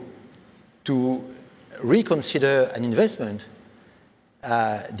to reconsider an investment,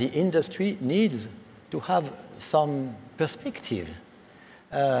 the industry needs to have some perspective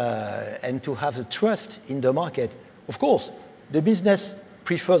and to have a trust in the market. Of course, the business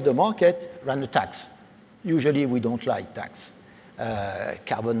prefers the market rather than tax. Usually we don't like tax,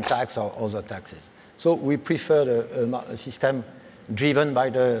 carbon tax or other taxes. So we prefer a system driven by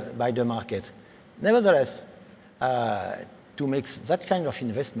the market. Nevertheless, to make that kind of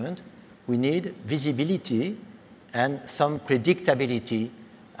investment, we need visibility and some predictability,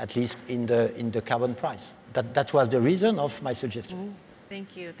 at least in the carbon price. That was the reason of my suggestion.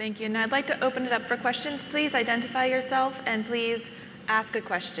 Thank you, thank you. Now I'd like to open it up for questions. Please identify yourself and please ask a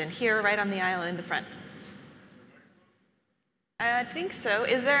question. Here, right on the aisle in the front. I think so.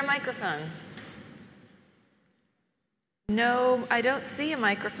 Is there a microphone? No, I don't see a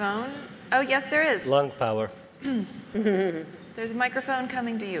microphone. Oh, yes, there is. Lung power. There's a microphone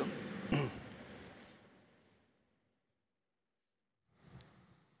coming to you.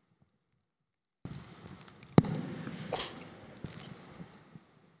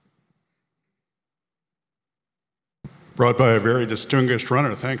 Brought by a very distinguished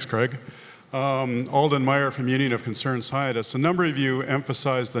runner. Thanks, Craig. Alden Meyer from Union of Concerned Scientists. A number of you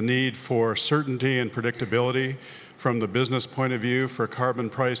emphasized the need for certainty and predictability from the business point of view for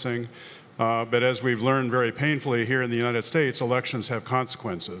carbon pricing. But as we've learned very painfully here in the United States, elections have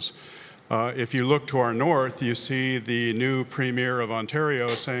consequences. If you look to our north, you see the new Premier of Ontario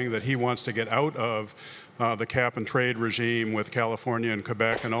saying that he wants to get out of the cap and trade regime with California and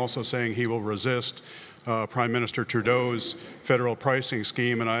Quebec, and also saying he will resist Prime Minister Trudeau's federal pricing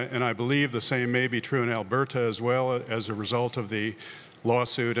scheme, and I believe the same may be true in Alberta as well as a result of the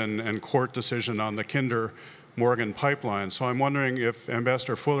lawsuit and court decision on the Kinder Morgan pipeline. So I'm wondering if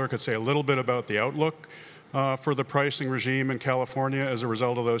Ambassador Fuller could say a little bit about the outlook for the pricing regime in California as a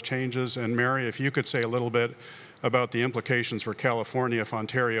result of those changes, and Mary, if you could say a little bit about the implications for California if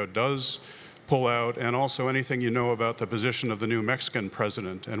Ontario does pull out, and also anything you know about the position of the new Mexican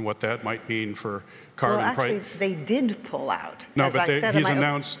president and what that might mean for carbon price. Well, actually, they did pull out. No, but he's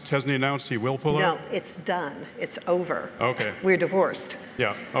announced, hasn't he announced he will pull out? No, it's done. It's over. Okay. We're divorced.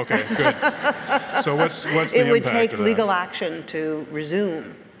 Yeah, okay, good. So what's the impact of that? It would take legal action to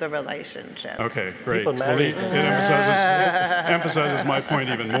resume the relationship. Okay, great. Well, it emphasizes my point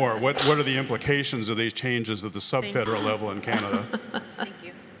even more. What are the implications of these changes at the sub-federal level in Canada? Thank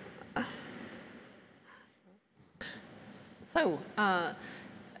you. So,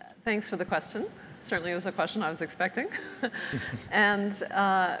 thanks for the question. Certainly it was a question I was expecting. And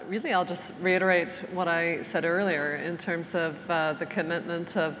really I'll just reiterate what I said earlier in terms of the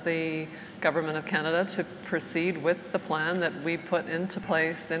commitment of the Government of Canada to proceed with the plan that we put into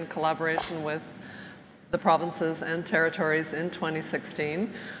place in collaboration with the provinces and territories in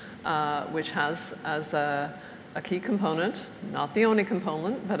 2016, which has as a key component, not the only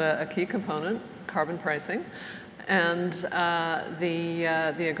component, but a key component, carbon pricing. And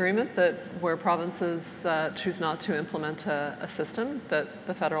the agreement that where provinces choose not to implement a system, that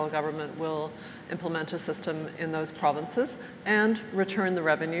the federal government will implement a system in those provinces and return the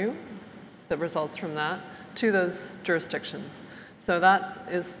revenue that results from that to those jurisdictions. So that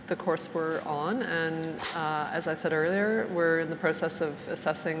is the course we're on, and as I said earlier, we're in the process of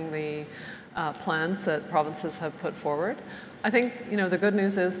assessing the plans that provinces have put forward. I think the good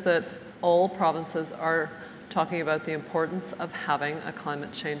news is that all provinces are talking about the importance of having a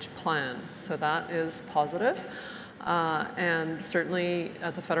climate change plan. So that is positive. And certainly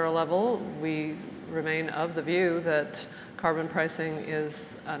at the federal level, we remain of the view that carbon pricing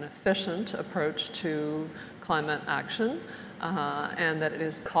is an efficient approach to climate action, and that it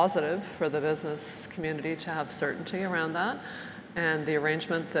is positive for the business community to have certainty around that. And the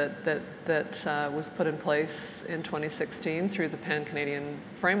arrangement that was put in place in 2016 through the Pan-Canadian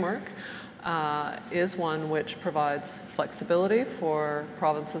Framework is one which provides flexibility for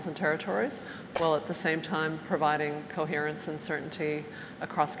provinces and territories, while at the same time providing coherence and certainty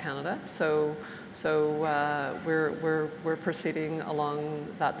across Canada. So we're proceeding along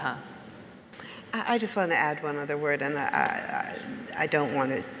that path. I just want to add one other word, and I don't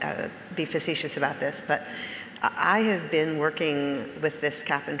want to be facetious about this, but I have been working with this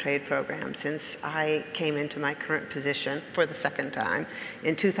cap and trade program since I came into my current position for the second time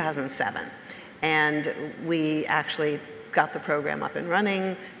in 2007. And we actually got the program up and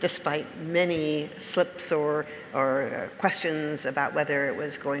running despite many slips or questions about whether it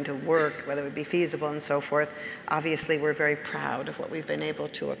was going to work, whether it would be feasible and so forth. Obviously, we're very proud of what we've been able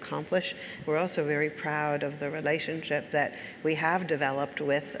to accomplish. We're also very proud of the relationship that we have developed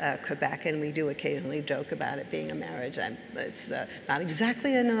with Quebec, and we do occasionally joke about it being a marriage. It's not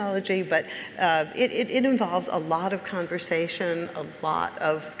exactly an analogy, but it involves a lot of conversation, a lot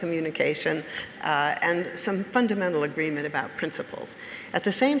of communication, and some fundamental agreement about principles. At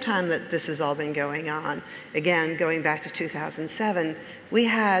the same time that this has all been going on, again, going back to 2007, we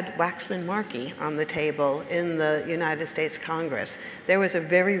had Waxman-Markey on the table in the United States Congress. There was a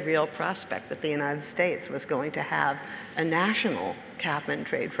very real prospect that the United States was going to have a national cap and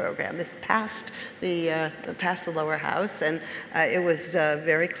trade program. This passed the lower house, and it was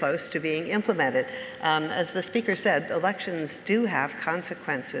very close to being implemented. As the speaker said, elections do have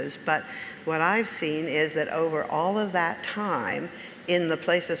consequences, but what I've seen is that over all of that time, in the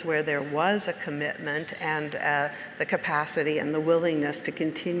places where there was a commitment and the capacity and the willingness to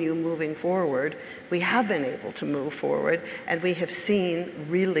continue moving forward, we have been able to move forward, and we have seen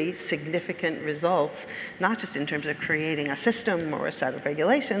really significant results, not just in terms of creating a system or a set of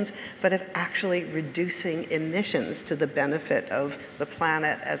regulations, but of actually reducing emissions to the benefit of the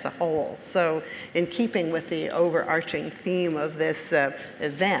planet as a whole. So in keeping with the overarching theme of this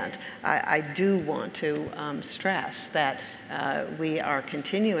event, I do want to stress that we are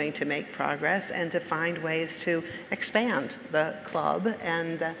continuing to make progress and to find ways to expand the club,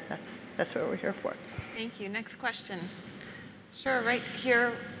 and that's what we're here for. Thank you. Next question. Sure, right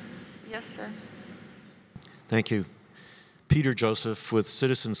here. Yes, sir. Thank you. Peter Joseph with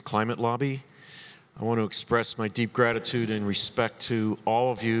Citizens Climate Lobby. I want to express my deep gratitude and respect to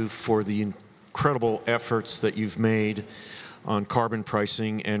all of you for the incredible efforts that you've made on carbon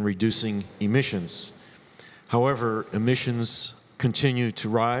pricing and reducing emissions. However, emissions continue to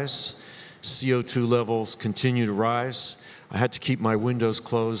rise, CO2 levels continue to rise. I had to keep my windows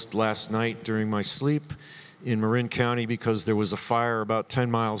closed last night during my sleep in Marin County because there was a fire about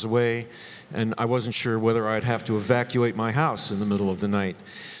 10 miles away, and I wasn't sure whether I'd have to evacuate my house in the middle of the night.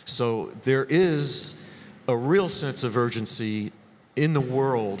 So there is a real sense of urgency in the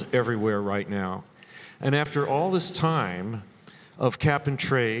world everywhere right now. And after all this time of cap and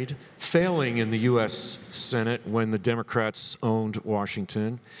trade failing in the US Senate when the Democrats owned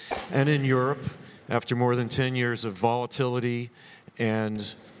Washington, and in Europe after more than 10 years of volatility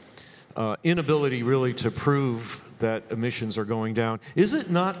and inability really to prove that emissions are going down, is it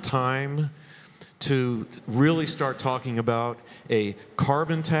not time to really start talking about a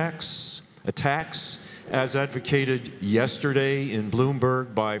carbon tax, a tax as advocated yesterday in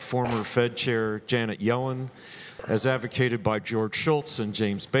Bloomberg by former Fed Chair Janet Yellen, as advocated by George Shultz and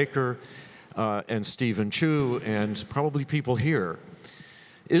James Baker and Stephen Chu and probably people here?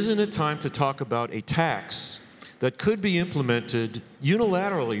 Isn't it time to talk about a tax that could be implemented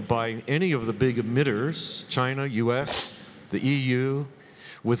unilaterally by any of the big emitters, China, US, the EU,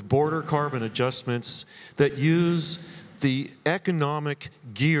 with border carbon adjustments that use the economic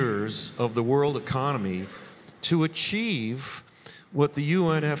gears of the world economy to achieve what the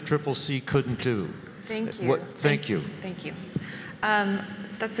UNFCCC couldn't do? Thank you. Thank you. Thank you.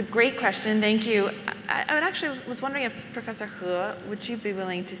 That's a great question. Thank you. I actually was wondering if Professor He, would you be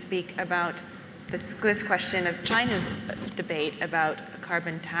willing to speak about this question of China's debate about a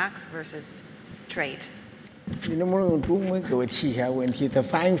carbon tax versus trade? 你能不能用中文给我提一下问题？它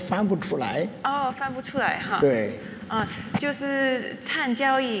翻不出来。哦，翻不出来哈。对。就是碳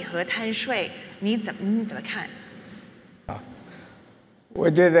交易和碳税，你怎么看？我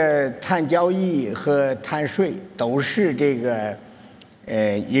觉得碳交易和碳税都是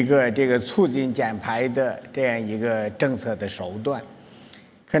一个促进减排的这样一个政策的手段。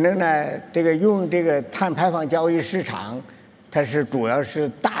可能呢，用碳排放交易市场，它是主要是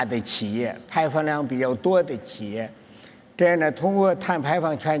大的企业，排放量比较多的企业。这样呢，通过碳排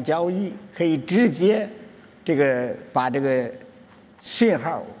放权交易，可以直接把信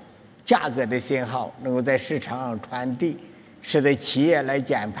号、价格的信号能够在市场上传递。使得企业来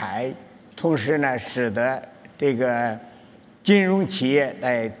减排，同时呢，使得金融企业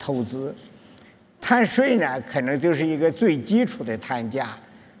来投资。碳税呢，可能就是一个最基础的碳价，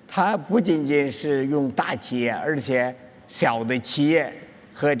它不仅仅是用大企业，而且小的企业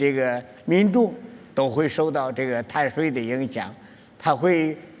和民众都会受到碳税的影响，它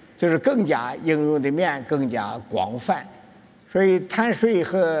会就是更加应用的面更加广泛。所以碳税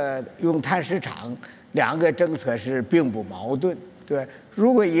和用碳市场两个政策是并不矛盾，对。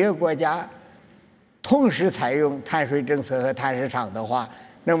如果一个国家同时采用碳税政策和碳市场的话，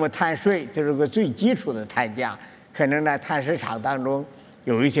那么碳税就是个最基础的碳价，可能在碳市场当中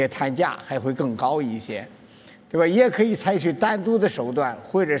有一些碳价还会更高一些，对吧？也可以采取单独的手段，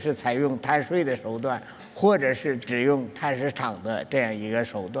或者是采用碳税的手段，或者是只用碳市场的这样一个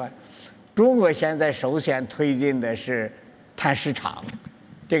手段。中国现在首先推进的是碳市场，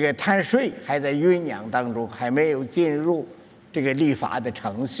这个碳税还在酝酿当中，还没有进入这个立法的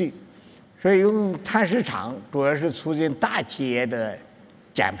程序。所以用碳市场主要是促进大企业的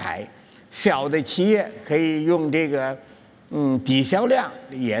减排，小的企业可以用这个抵销量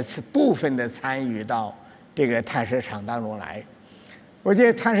也是部分的参与到这个碳市场当中来。我觉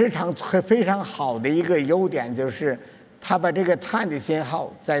得碳市场非常好的一个优点就是，它把这个碳的信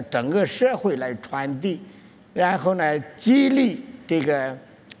号在整个社会来传递，然后呢激励这个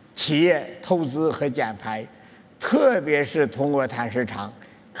企业投资和减排，特别是通过碳市场，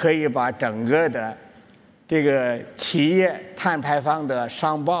可以把整个的这个企业碳排放的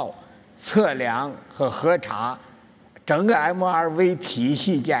上报、测量和核查，整个 MRV 体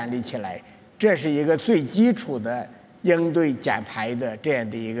系建立起来，这是一个最基础的应对减排的这样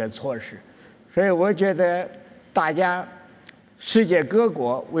的一个措施。所以我觉得大家世界各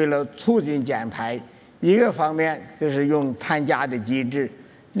国为了促进减排，一个方面就是用碳价的机制，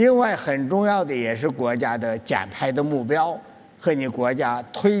另外很重要的也是国家的减排的目标和你国家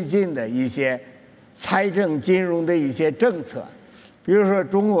推进的一些财政金融的一些政策。比如说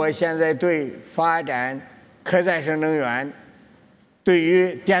中国现在对发展可再生能源，对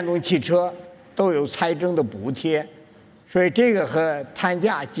于电动汽车都有财政的补贴，所以这个和碳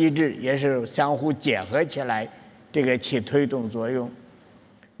价机制也是相互结合起来，这个起推动作用。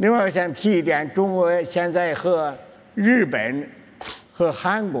另外我想提一点，中国现在和日本和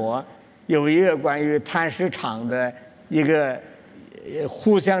韩国有一个关于碳市场的一个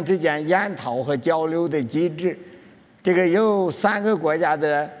互相之间研讨和交流的机制。这个有3个国家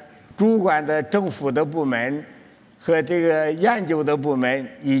的主管的政府的部门和这个研究的部门，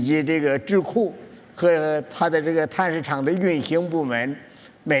以及这个智库和它的这个碳市场的运行部门，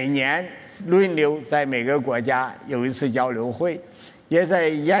每年轮流在每个国家有一次交流会，也在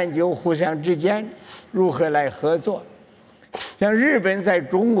研究互相之间如何来合作。像日本在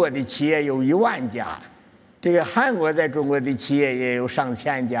中国的企业有1万家，这个韩国在中国的企业也有上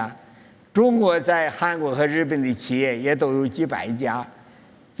千家，中国在韩国和日本的企业也都有几百家。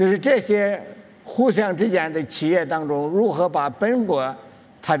就是这些互相之间的企业当中，如何把本国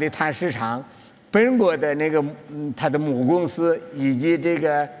它的碳市场、本国的那个它的母公司以及这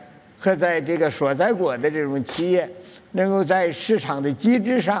个和在这个所在国的这种企业，能够在市场的机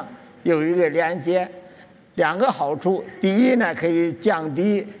制上有一个连接。2个好处：第一呢，可以降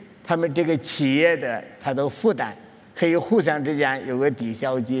低他们这个企业的它的负担，可以互相之间有个抵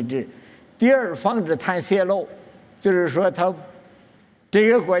消机制；第二，防止碳泄漏，就是说它这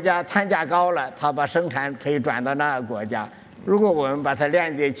个国家碳价高了，它把生产可以转到那个国家。如果我们把它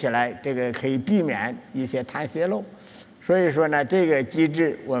连接起来，这个可以避免一些碳泄漏。所以说呢，这个机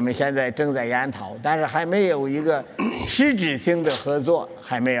制我们现在正在研讨，但是还没有一个实质性的合作，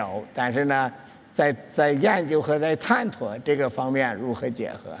还没有。但是呢，在研究和在探讨这个方面如何结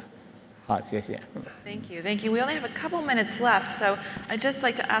合。好，谢谢。Thank you. Thank you. We only have a couple minutes left, so I'd just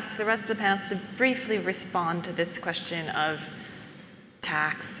like to ask the rest of the panelists to briefly respond to this question of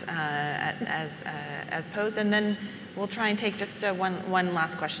tax as posed, and then we'll try and take just one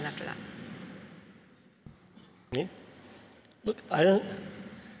last question after that. Yeah. Look,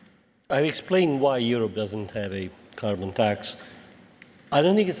 I've explained why Europe doesn't have a carbon tax. I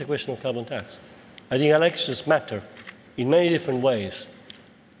don't think it's a question of carbon tax. I think elections matter in many different ways.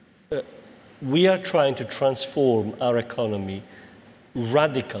 We are trying to transform our economy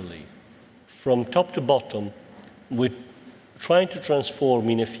radically from top to bottom. We're trying to transform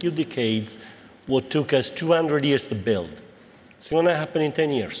in a few decades what took us 200 years to build. It's going to happen in 10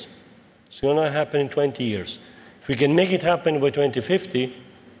 years. It's going to happen in 20 years. If we can make it happen by 2050,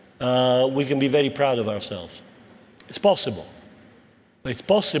 we can be very proud of ourselves. It's possible. It's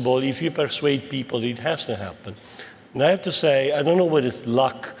possible if you persuade people that it has to happen. And I have to say, I don't know whether it's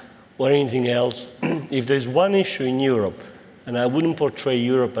luck or anything else. If there's one issue in Europe, and I wouldn't portray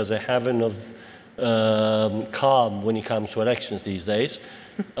Europe as a heaven of calm when it comes to elections these days,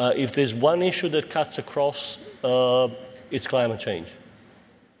 if there's one issue that cuts across, it's climate change,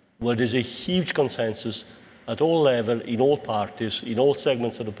 where there's a huge consensus at all levels, in all parties, in all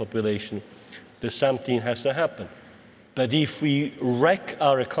segments of the population, that something has to happen. But if we wreck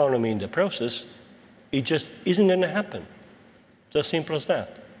our economy in the process, it just isn't going to happen. It's as simple as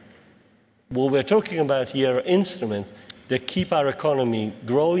that. What we're talking about here are instruments that keep our economy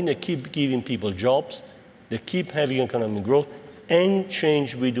growing, that keep giving people jobs, that keep having economic growth, and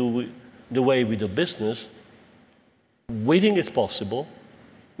change the way we do business. We think it's possible.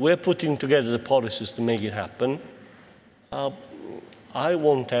 We're putting together the policies to make it happen. I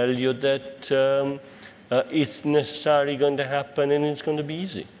won't tell you that it's necessarily going to happen and it's going to be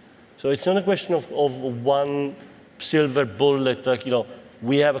easy. So it's not a question of one silver bullet, like, you know,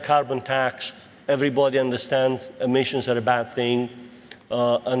 we have a carbon tax, everybody understands emissions are a bad thing,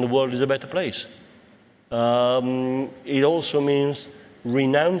 and the world is a better place. It also means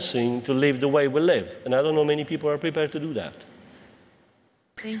renouncing to live the way we live, and I don't know many people are prepared to do that.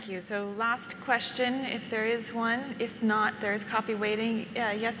 Thank you. So last question, if there is one. If not, there is coffee waiting.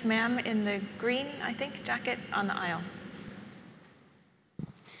 Yes, ma'am, in the green, I think, jacket on the aisle.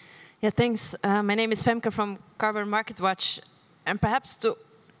 Yeah, thanks. My name is Femke from Carbon Market Watch. And perhaps to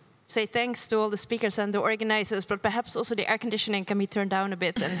say thanks to all the speakers and the organizers, but perhaps also the air conditioning can be turned down a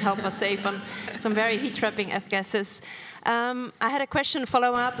bit and help us save on some very heat-trapping F-gases. I had a question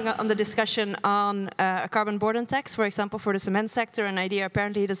following up on the discussion on a carbon border tax, for example, for the cement sector, an idea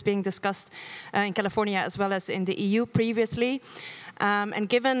apparently that's being discussed in California as well as in the EU previously. And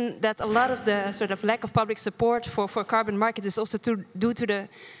given that a lot of the sort of lack of public support for carbon markets is also due to the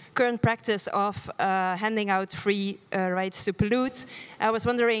current practice of handing out free rights to pollute, I was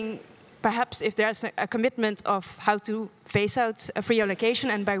wondering perhaps if there's a commitment of how to phase out a free allocation,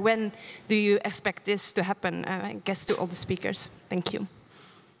 and by when do you expect this to happen? I guess to all the speakers. Thank you.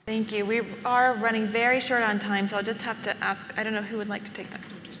 Thank you. We are running very short on time, so I'll just have to ask, I don't know who would like to take that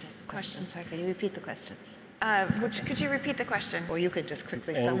question. Sorry, can you repeat the question? Could you repeat the question? Or you could just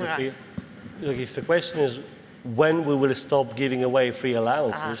quickly summarize. Look, if the question is when we will stop giving away free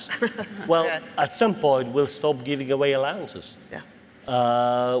allowances, well, yeah. At some point we'll stop giving away allowances. Yeah.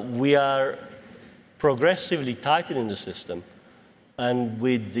 We are progressively tightening the system, and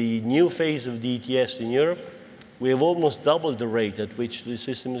with the new phase of the ETS in Europe, we have almost doubled the rate at which the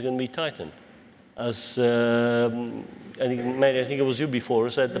system is going to be tightened. As I think it was you before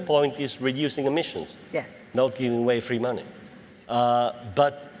who said the point is reducing emissions, yes, not giving away free money.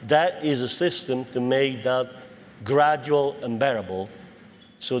 But that is a system to make that gradual and bearable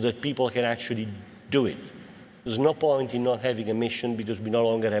so that people can actually do it. There's no point in not having emission because we no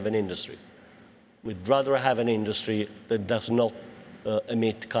longer have an industry. We'd rather have an industry that does not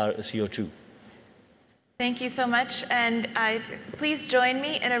emit CO2. Thank you so much, and please join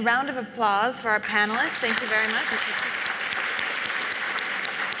me in a round of applause for our panelists. Thank you very much.